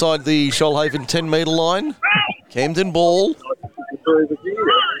just inside the Shoalhaven 10-metre line. Camden ball.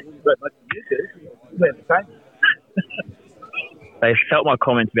 They felt my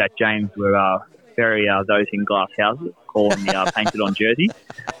comments about James were very those in glass houses, calling me painted on jersey.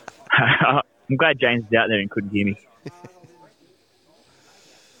 I'm glad James is out there and couldn't hear me.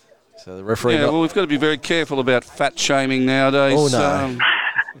 So the referee... Yeah, well, we've got to be very careful about fat shaming nowadays. Oh,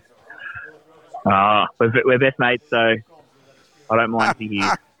 no. We're best mates, so I don't mind if you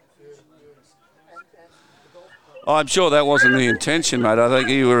hear. I'm sure that wasn't the intention, mate. I think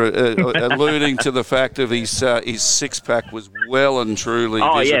you were alluding to the fact of his six-pack was well and truly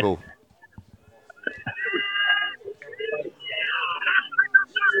visible. Yes.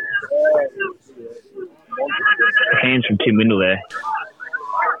 Hands from Tim Windle there.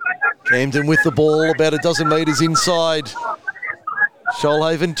 Camden with the ball, about a dozen metres inside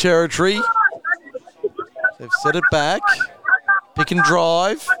Shoalhaven territory. They've set it back. Pick and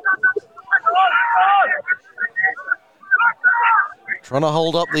drive. Trying to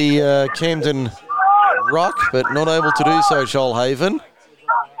hold up the Camden ruck, but not able to do so, Shoalhaven.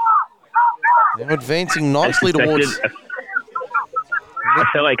 Now advancing nicely towards... A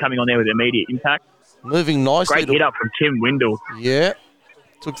fellow coming on there with immediate impact. Moving nicely. Great hit up from Tim Windle. Yeah.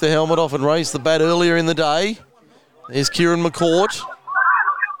 Took the helmet off and raised the bat earlier in the day. There's Kieran McCourt.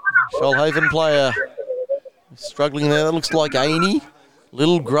 Shoalhaven player struggling there. That looks like Aney.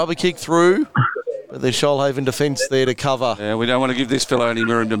 Little grubber kick through. But there's Shoalhaven defence there to cover. Yeah, we don't want to give this fellow any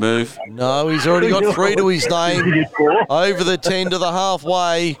room to move. No, he's already got 3 to his name. Over the 10 to the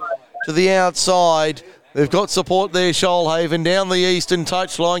halfway to the outside. They've got support there, Shoalhaven, down the eastern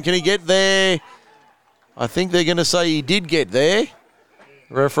touchline. Can he get there? I think they're going to say he did get there.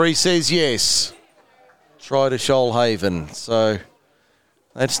 The referee says yes. Try to Shoalhaven. So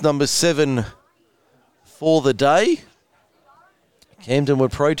that's number 7 for the day. Camden were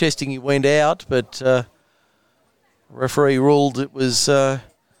protesting he went out, but referee ruled it was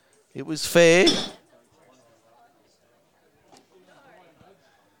fair.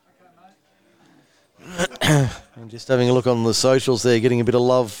 I'm just having a look on the socials there, getting a bit of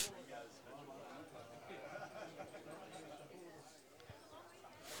love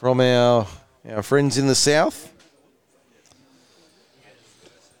from our friends in the south.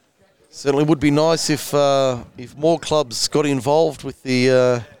 Certainly would be nice if more clubs got involved with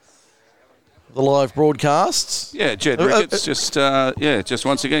the live broadcasts. Yeah, Jed Ricketts just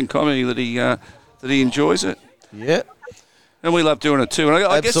once again commenting that he enjoys it. Yeah. And we love doing it too. And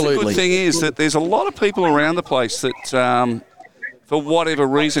I guess the good thing is that there's a lot of people around the place that for whatever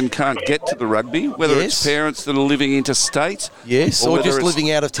reason, can't get to the rugby, whether it's parents that are living interstate. Yes, or just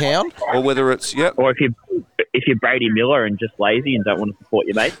living out of town. Or whether it's, Or if you're Brady Miller and just lazy and don't want to support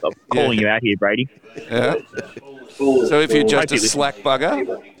your mates, I'm calling you out here, Brady. Yeah. So if you're just a slack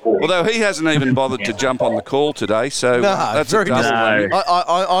bugger, although he hasn't even bothered to jump on the call today, so that's a double.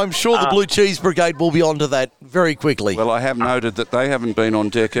 I'm sure the Blue Cheese Brigade will be onto that very quickly. Well, I have noted that they haven't been on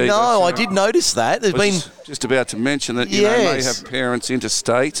deck either. No, I did notice that. There's been just about to mention that you know, may have parents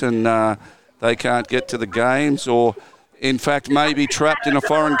interstate and they can't get to the games, or in fact may be trapped in a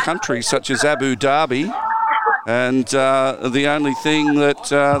foreign country such as Abu Dhabi, and the only thing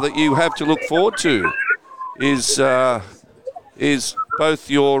that you have to look forward to is both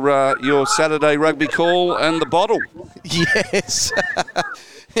your Saturday rugby call and the bottle. Yes.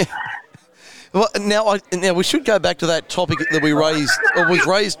 Well, now we should go back to that topic that we raised, or was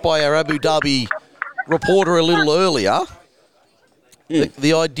raised by our Abu Dhabi reporter a little earlier.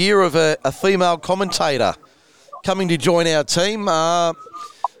 The idea of a female commentator coming to join our team. I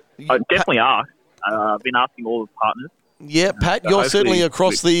definitely are. I've been asking all the partners. Yeah, Pat, you're certainly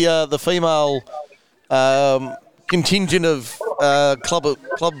across the female contingent of club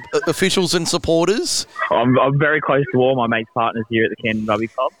officials and supporters. I'm very close to all my mates' partners here at the Camden Rugby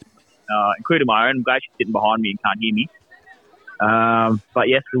Club, including my own. I'm glad she's sitting behind me and can't hear me. But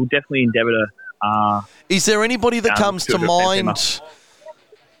yes, we'll definitely endeavour to. Is there anybody that comes to mind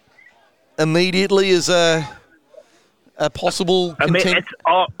immediately as a possible contender?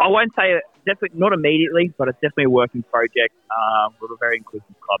 I won't say it. Definitely not immediately, but it's definitely a working project. We're a very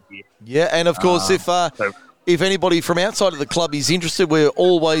inclusive club here. Yeah, and of course, if anybody from outside of the club is interested, we're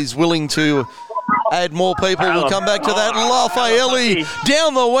always willing to add more people. We'll come back to that. Lafayette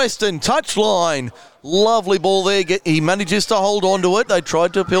down the western touchline. Lovely ball there. He manages to hold on to it. They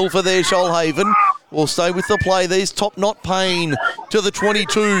tried to pilfer there, Shoalhaven. We'll stay with the play. There's Top Knot Payne to the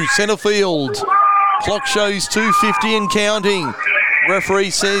 22, centre field. Clock shows 2:50 and counting. Referee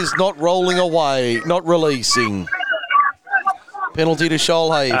says not rolling away, not releasing. Penalty to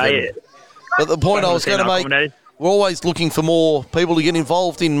Shoalhaven. But the point I was going to make, we're always looking for more people to get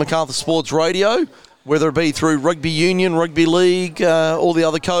involved in Macarthur Sports Radio, whether it be through Rugby Union, Rugby League, all the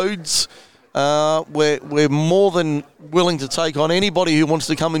other codes. We're more than willing to take on anybody who wants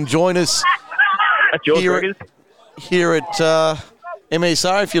to come and join us. That's yours, here at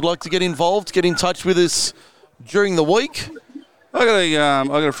MSR. If you'd like to get involved, get in touch with us during the week. I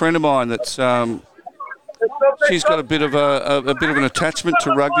got a friend of mine that's she's got a bit of an attachment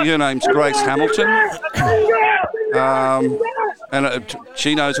to rugby. Her name's Grace Hamilton, and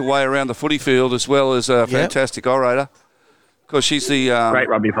she knows her way around the footy field as well as a fantastic orator. Because she's the great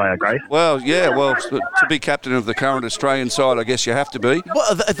rugby player, Grace. Well, to be captain of the current Australian side, I guess you have to be.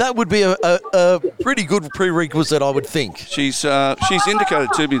 Well, that would be a pretty good prerequisite, I would think. She's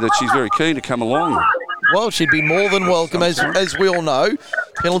indicated to me that she's very keen to come along. Well, she'd be more than welcome, as we all know.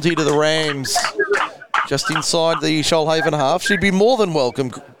 Penalty to the Rams just inside the Shoalhaven half. She'd be more than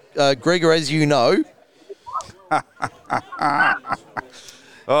welcome, Gregor, as you know.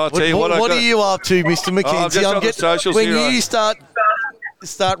 What are you up to, Mr. McKenzie? When you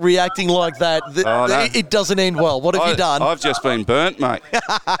start reacting like that, it doesn't end well. What have you done? I've just been burnt, mate.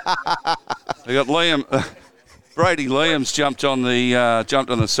 We got Liam. Brady Liam's jumped on the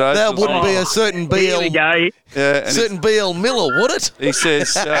social. That wouldn't be a certain BL. Here we go. Certain BL Miller, would it? He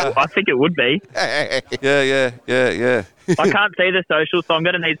says. I think it would be. Yeah. I can't see the social, so I'm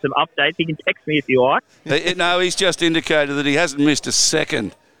going to need some updates. He can text me if you like. No, he's just indicated that he hasn't missed a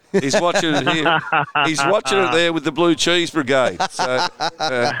second. He's watching it here. He's watching it there with the Blue Cheese Brigade. So.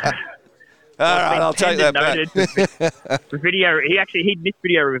 All right, I'll take that back. He'd missed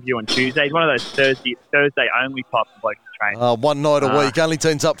video review on Tuesday. He's one of those Thursday only type of blokes to train. One night a week, only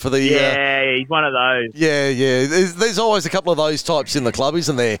turns up for the. Yeah, he's one of those. Yeah. There's always a couple of those types in the club,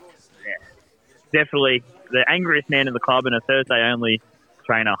 isn't there? Yeah, definitely the angriest man in the club and a Thursday only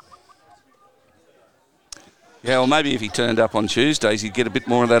trainer. Yeah, well, maybe if he turned up on Tuesdays, he'd get a bit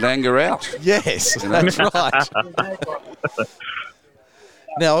more of that anger out. Yes, that's right.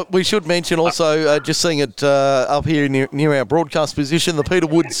 Now, we should mention also, just seeing it up here near our broadcast position, the Peter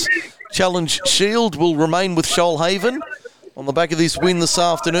Woods Challenge Shield will remain with Shoalhaven on the back of this win this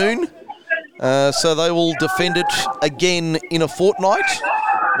afternoon. So they will defend it again in a fortnight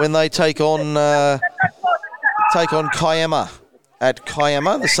when they take on Kiama at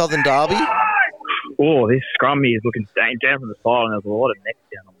Kiama, the Southern Derby. Oh, this scrum here is looking down from the side, and there's a lot of necks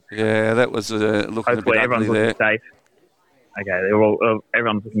down on the Yeah, that was looking a bit ugly there. Looking safe. Okay,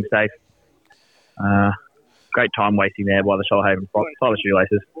 everyone's looking safe. Great time wasting there by the Shoalhaven. Tie the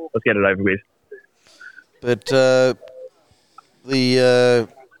shoelaces. Let's get it over with. But the...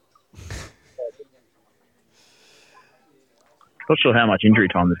 Not sure how much injury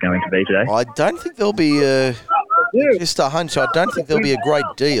time there's going to be today. I don't think there'll be just a hunch. I don't think there'll be a great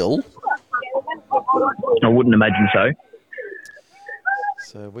deal. I wouldn't imagine so.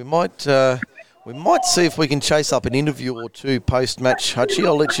 So we might see if we can chase up an interview or two post-match, Hutchie.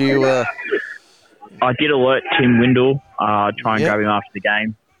 I'll let you... I did alert Tim Windle. Try and grab him after the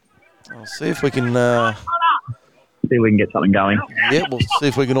game. I'll see if we can... see if we can get something going. Yeah, we'll see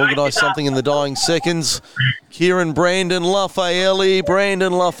if we can organise something in the dying seconds. Kieran Brandon Lafayette. It's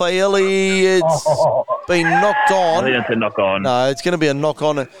been knocked on. I think it's a knock on. No, it's going to be a knock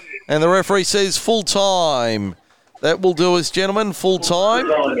on. And the referee says full time. That will do us, gentlemen. Full time.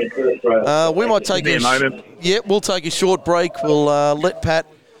 We might take a moment. Yeah, we'll take a short break. We'll let Pat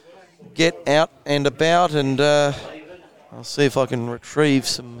get out and about, and I'll see if I can retrieve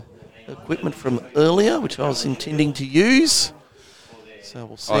some equipment from earlier, which I was intending to use. So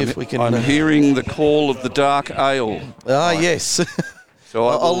we'll see if we can... I'm hearing the call of the dark ale. Yes. So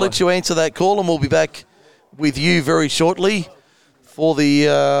I'll let you answer that call, and we'll be back with you very shortly for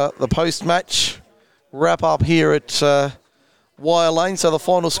the post-match wrap-up here at Wire Lane. So the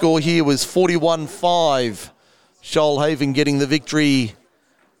final score here was 41-5. Shoalhaven getting the victory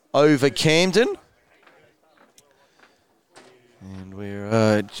over Camden. And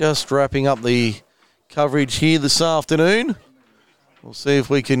we're just wrapping up the coverage here this afternoon. We'll see if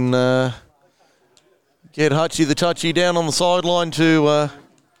we can get Hutchie the Touchy down on the sideline to...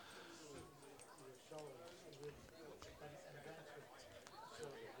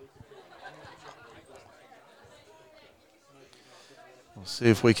 we'll see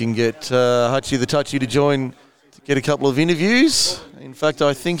if we can get Hutchie the Touchy to join to get a couple of interviews. In fact,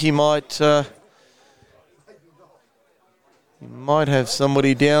 I think he might... You might have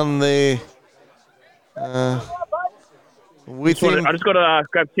somebody down there with him. I just got to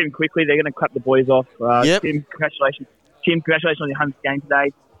grab Tim quickly. They're going to cut the boys off. Yep. Tim, congratulations. Tim, congratulations on your 100th game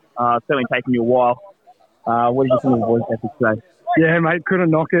today. Certainly taken you a while. What did you think of the boys' efforts today? Yeah, mate, couldn't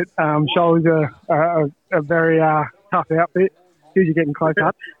knock it. Shoals a very tough outfit. Usually getting close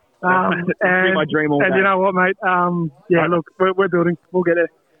up. And my dream all day. And you know what, mate? Look, we're building. We'll get there.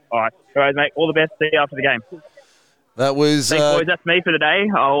 All right, mate. All the best. See you after the game. That was... Thanks, boys. That's me for today.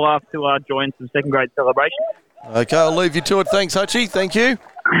 I'll have to join some second grade celebration. Okay, I'll leave you to it. Thanks, Hutchie. Thank you.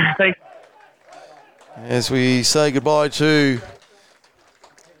 Thanks. As we say goodbye to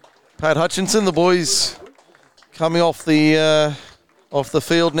Pat Hutchinson, the boys coming off the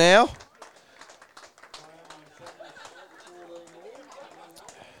field now.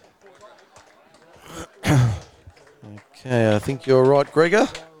 Okay, I think you're right, Gregor.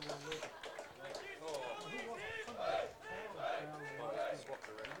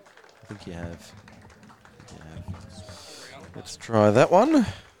 I think you have. Let's try that one.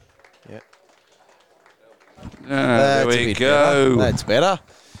 Yep. There we go. That's better.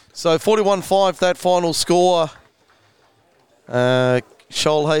 So 41-5, that final score.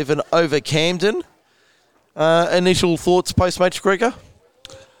 Shoalhaven over Camden. Initial thoughts post-match, Gregor?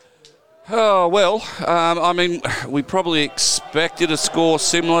 Oh, well, I mean, we probably expected a score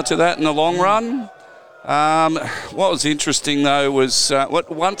similar to that in the long run. What was interesting, though, was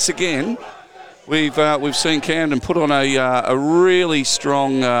once again, we've seen Camden put on a really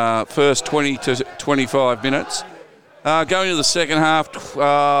strong first 20 to 25 minutes. Going to the second half,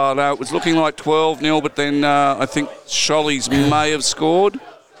 it was looking like 12-0, but then I think Shollies may have scored.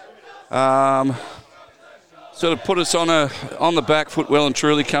 Sort of put us on the back foot well and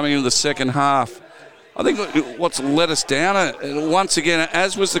truly coming into the second half. I think what's let us down, once again,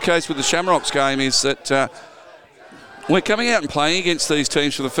 as was the case with the Shamrocks game, is that we're coming out and playing against these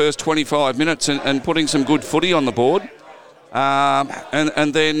teams for the first 25 minutes and putting some good footy on the board.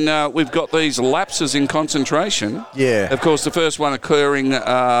 And then we've got these lapses in concentration. Yeah. Of course, the first one occurring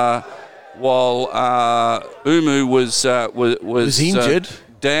while Umu was injured.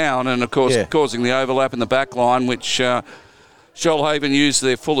 Down, and of course causing the overlap in the back line, which Shoalhaven used to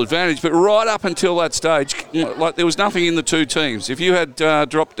their full advantage. But right up until that stage, like there was nothing in the two teams. If you had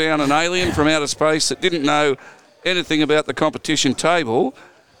dropped down an alien from outer space that didn't know anything about the competition table,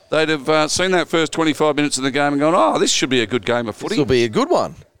 they'd have seen that first 25 minutes of the game and gone, oh, this should be a good game of footy. This will be a good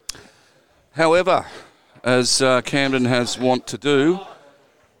one. However, as Camden has want to do,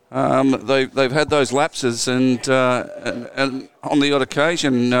 they've had those lapses, and on the odd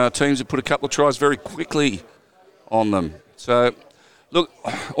occasion, teams have put a couple of tries very quickly on them. So, look,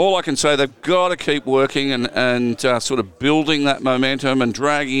 all I can say, they've got to keep working and sort of building that momentum and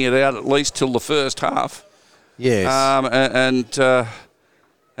dragging it out at least till the first half. Yes.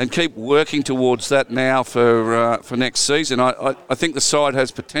 and keep working towards that now for next season. I think the side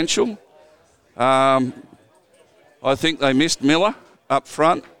has potential. I think they missed Miller up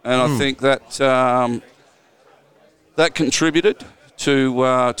front, and I think that that contributed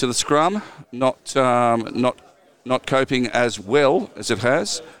to the scrum not coping as well as it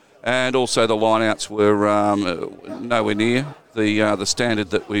has, and also the lineouts were nowhere near the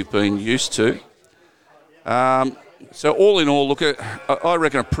standard that we've been used to. So all in all, look, I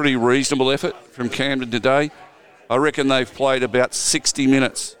reckon a pretty reasonable effort from Camden today. I reckon they've played about 60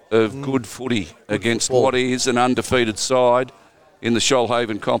 minutes of good footy against what is an undefeated side in the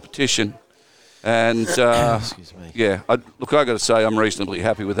Shoalhaven competition. And, yeah, I've got to say I'm reasonably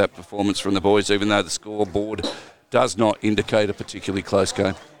happy with that performance from the boys, even though the scoreboard does not indicate a particularly close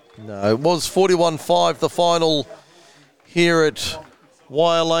game. No, it was 41-5 the final here at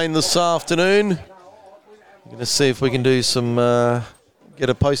Wire Lane this afternoon. I'm going to see if we can do some, get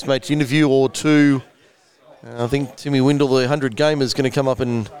a post-match interview or two. I think Timmy Windle, the 100 gamer, is going to come up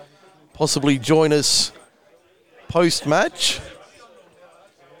and possibly join us post-match.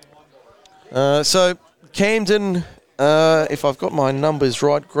 So Camden, if I've got my numbers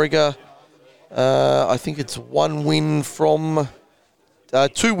right, Gregor, I think it's 1 win from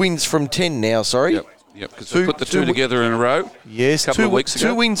 2 wins from 10 now. Sorry. Yep. Because we put the two together in a row. Yes, a couple of weeks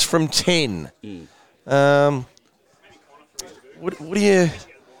ago. 2 wins from 10. What do you?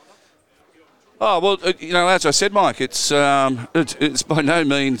 Oh well, as I said, Mike, it's by no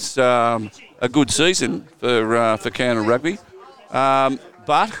means a good season for Camden Rugby.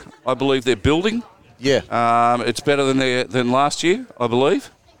 But I believe they're building. Yeah. It's better than last year, I believe.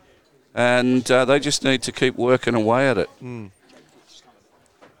 And they just need to keep working away at it.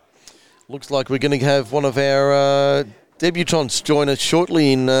 Looks like we're going to have one of our debutants join us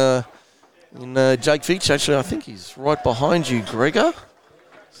shortly in Jake Fitch. Actually, I think he's right behind you, Gregor.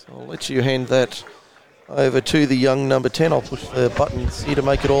 So I'll let you hand that over to the young number 10. I'll push the buttons here to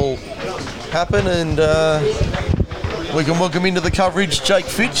make it all happen, and we can welcome into the coverage Jake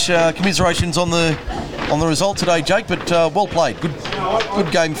Fitch. Commiserations on the result today, Jake, but well played.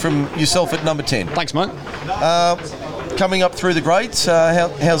 Good game from yourself at number 10. Thanks, mate. Coming up through the grades,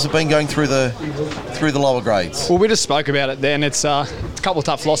 how's it been going through the lower grades? Well, we just spoke about it then. It's a couple of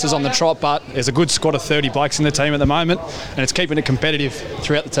tough losses on the trot, but there's a good squad of 30 blokes in the team at the moment, and it's keeping it competitive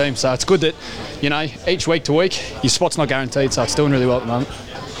throughout the team. So it's good that, each week to week, your spot's not guaranteed, so it's doing really well at the moment.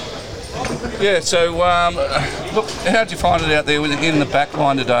 Yeah, so, look, how did you find it out there in the back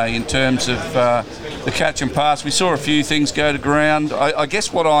line today in terms of the catch and pass? We saw a few things go to ground. I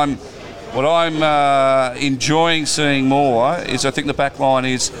guess what I'm enjoying seeing more is I think the back line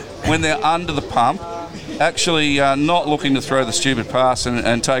is when they're under the pump, actually not looking to throw the stupid pass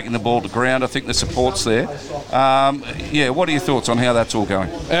and taking the ball to ground. I think the support's there. What are your thoughts on how that's all going?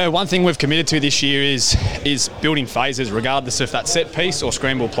 One thing we've committed to this year is building phases regardless if that's set piece or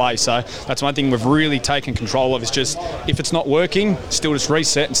scramble play. So that's one thing we've really taken control of, is just if it's not working, still just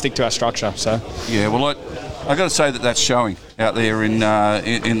reset and stick to our structure. So yeah, well, I've got to say that's showing out there in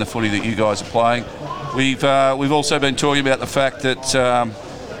the footy that you guys are playing. We've also been talking about the fact that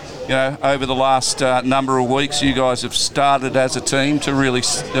over the last number of weeks, you guys have started as a team to really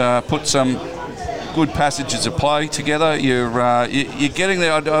put some good passages of play together. You're getting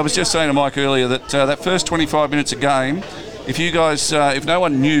there. I was just saying to Mike earlier that that first 25 minutes a game, if you guys, if no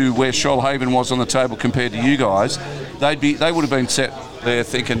one knew where Shoalhaven was on the table compared to you guys, they would have been set there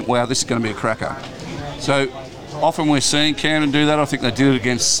thinking, wow, this is going to be a cracker. So often we're seeing Camden do that. I think they did it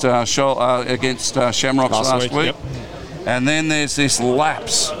against Shamrocks last week. Yep. And then there's this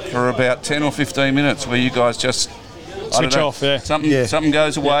lapse for about 10 or 15 minutes where you guys just switch off. Yeah. Something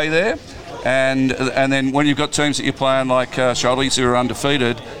goes away there, and then when you've got teams that you're playing like Shoalies who are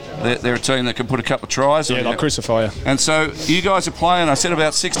undefeated, they're a team that can put a couple of tries. Yeah, they'll crucify you. And so you guys are playing, I said,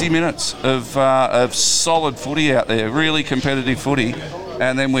 about 60 minutes of solid footy out there, really competitive footy.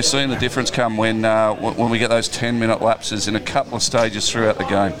 And then we're seeing the difference come when we get those 10-minute lapses in a couple of stages throughout the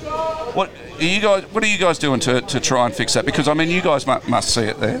game. What are you guys doing to try and fix that? Because, you guys must see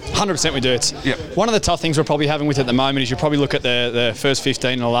it there. 100% we do. It's one of the tough things we're probably having with it at the moment is you probably look at the first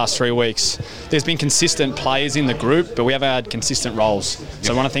 15 in the last 3 weeks. There's been consistent players in the group, but we haven't had consistent roles.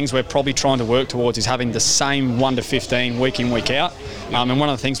 So one of the things we're probably trying to work towards is having the same 1 to 15 week in, week out. And one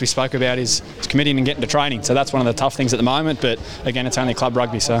of the things we spoke about is committing and getting to training. So that's one of the tough things at the moment. But, again, it's only club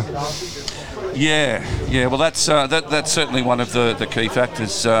rugby, so... Yeah. Well, that's certainly one of the key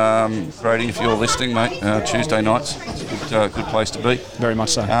factors. Brady, if you're listening, mate, Tuesday nights, it's a good place to be. Very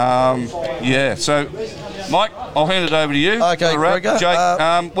much so. So, Mike, I'll hand it over to you. Okay, Gregor.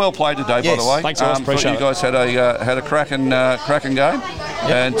 Jake, well played today, by the way. Thanks, guys. Appreciate it. You guys had a cracking game.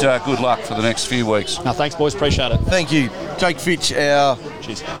 and good luck for the next few weeks. No, thanks, boys. Appreciate it. Thank you. Jake Fitch, our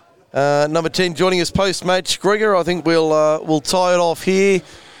number 10, joining us post-match. Gregor, I think we'll tie it off here.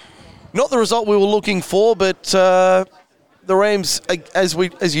 Not the result we were looking for, but the Rams, as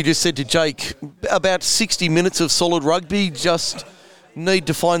you just said to Jake, about 60 minutes of solid rugby. Just need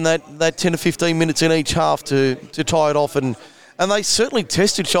to find that 10 to 15 minutes in each half to tie it off, and they certainly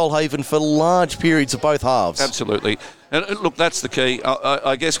tested Shoalhaven for large periods of both halves. Absolutely. And look, that's the key.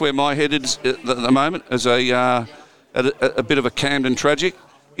 I guess where my head is at the moment as a bit of a Camden tragic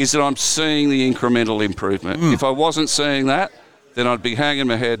is that I'm seeing the incremental improvement. If I wasn't seeing that, then I'd be hanging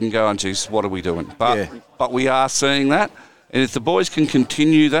my head and going, geez, what are we doing? But we are seeing that. And if the boys can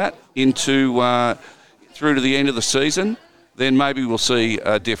continue that into through to the end of the season, then maybe we'll see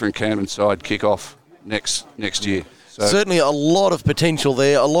a different Camden side kick off next year. So certainly a lot of potential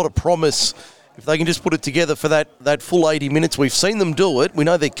there, a lot of promise. If they can just put it together for that full 80 minutes, we've seen them do it. We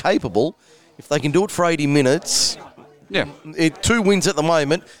know they're capable. If they can do it for 80 minutes, 2 wins at the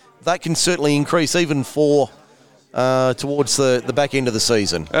moment, that can certainly increase even for towards the back end of the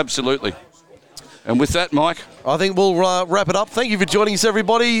season. Absolutely. And with that, Mike, I think we'll wrap it up. Thank you for joining us,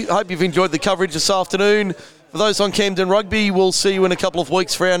 everybody. Hope you've enjoyed the coverage this afternoon. For those on Camden Rugby, we'll see you in a couple of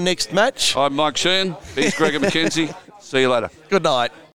weeks for our next match. I'm Mike Sheehan. He's Gregor McKenzie. See you later. Good night.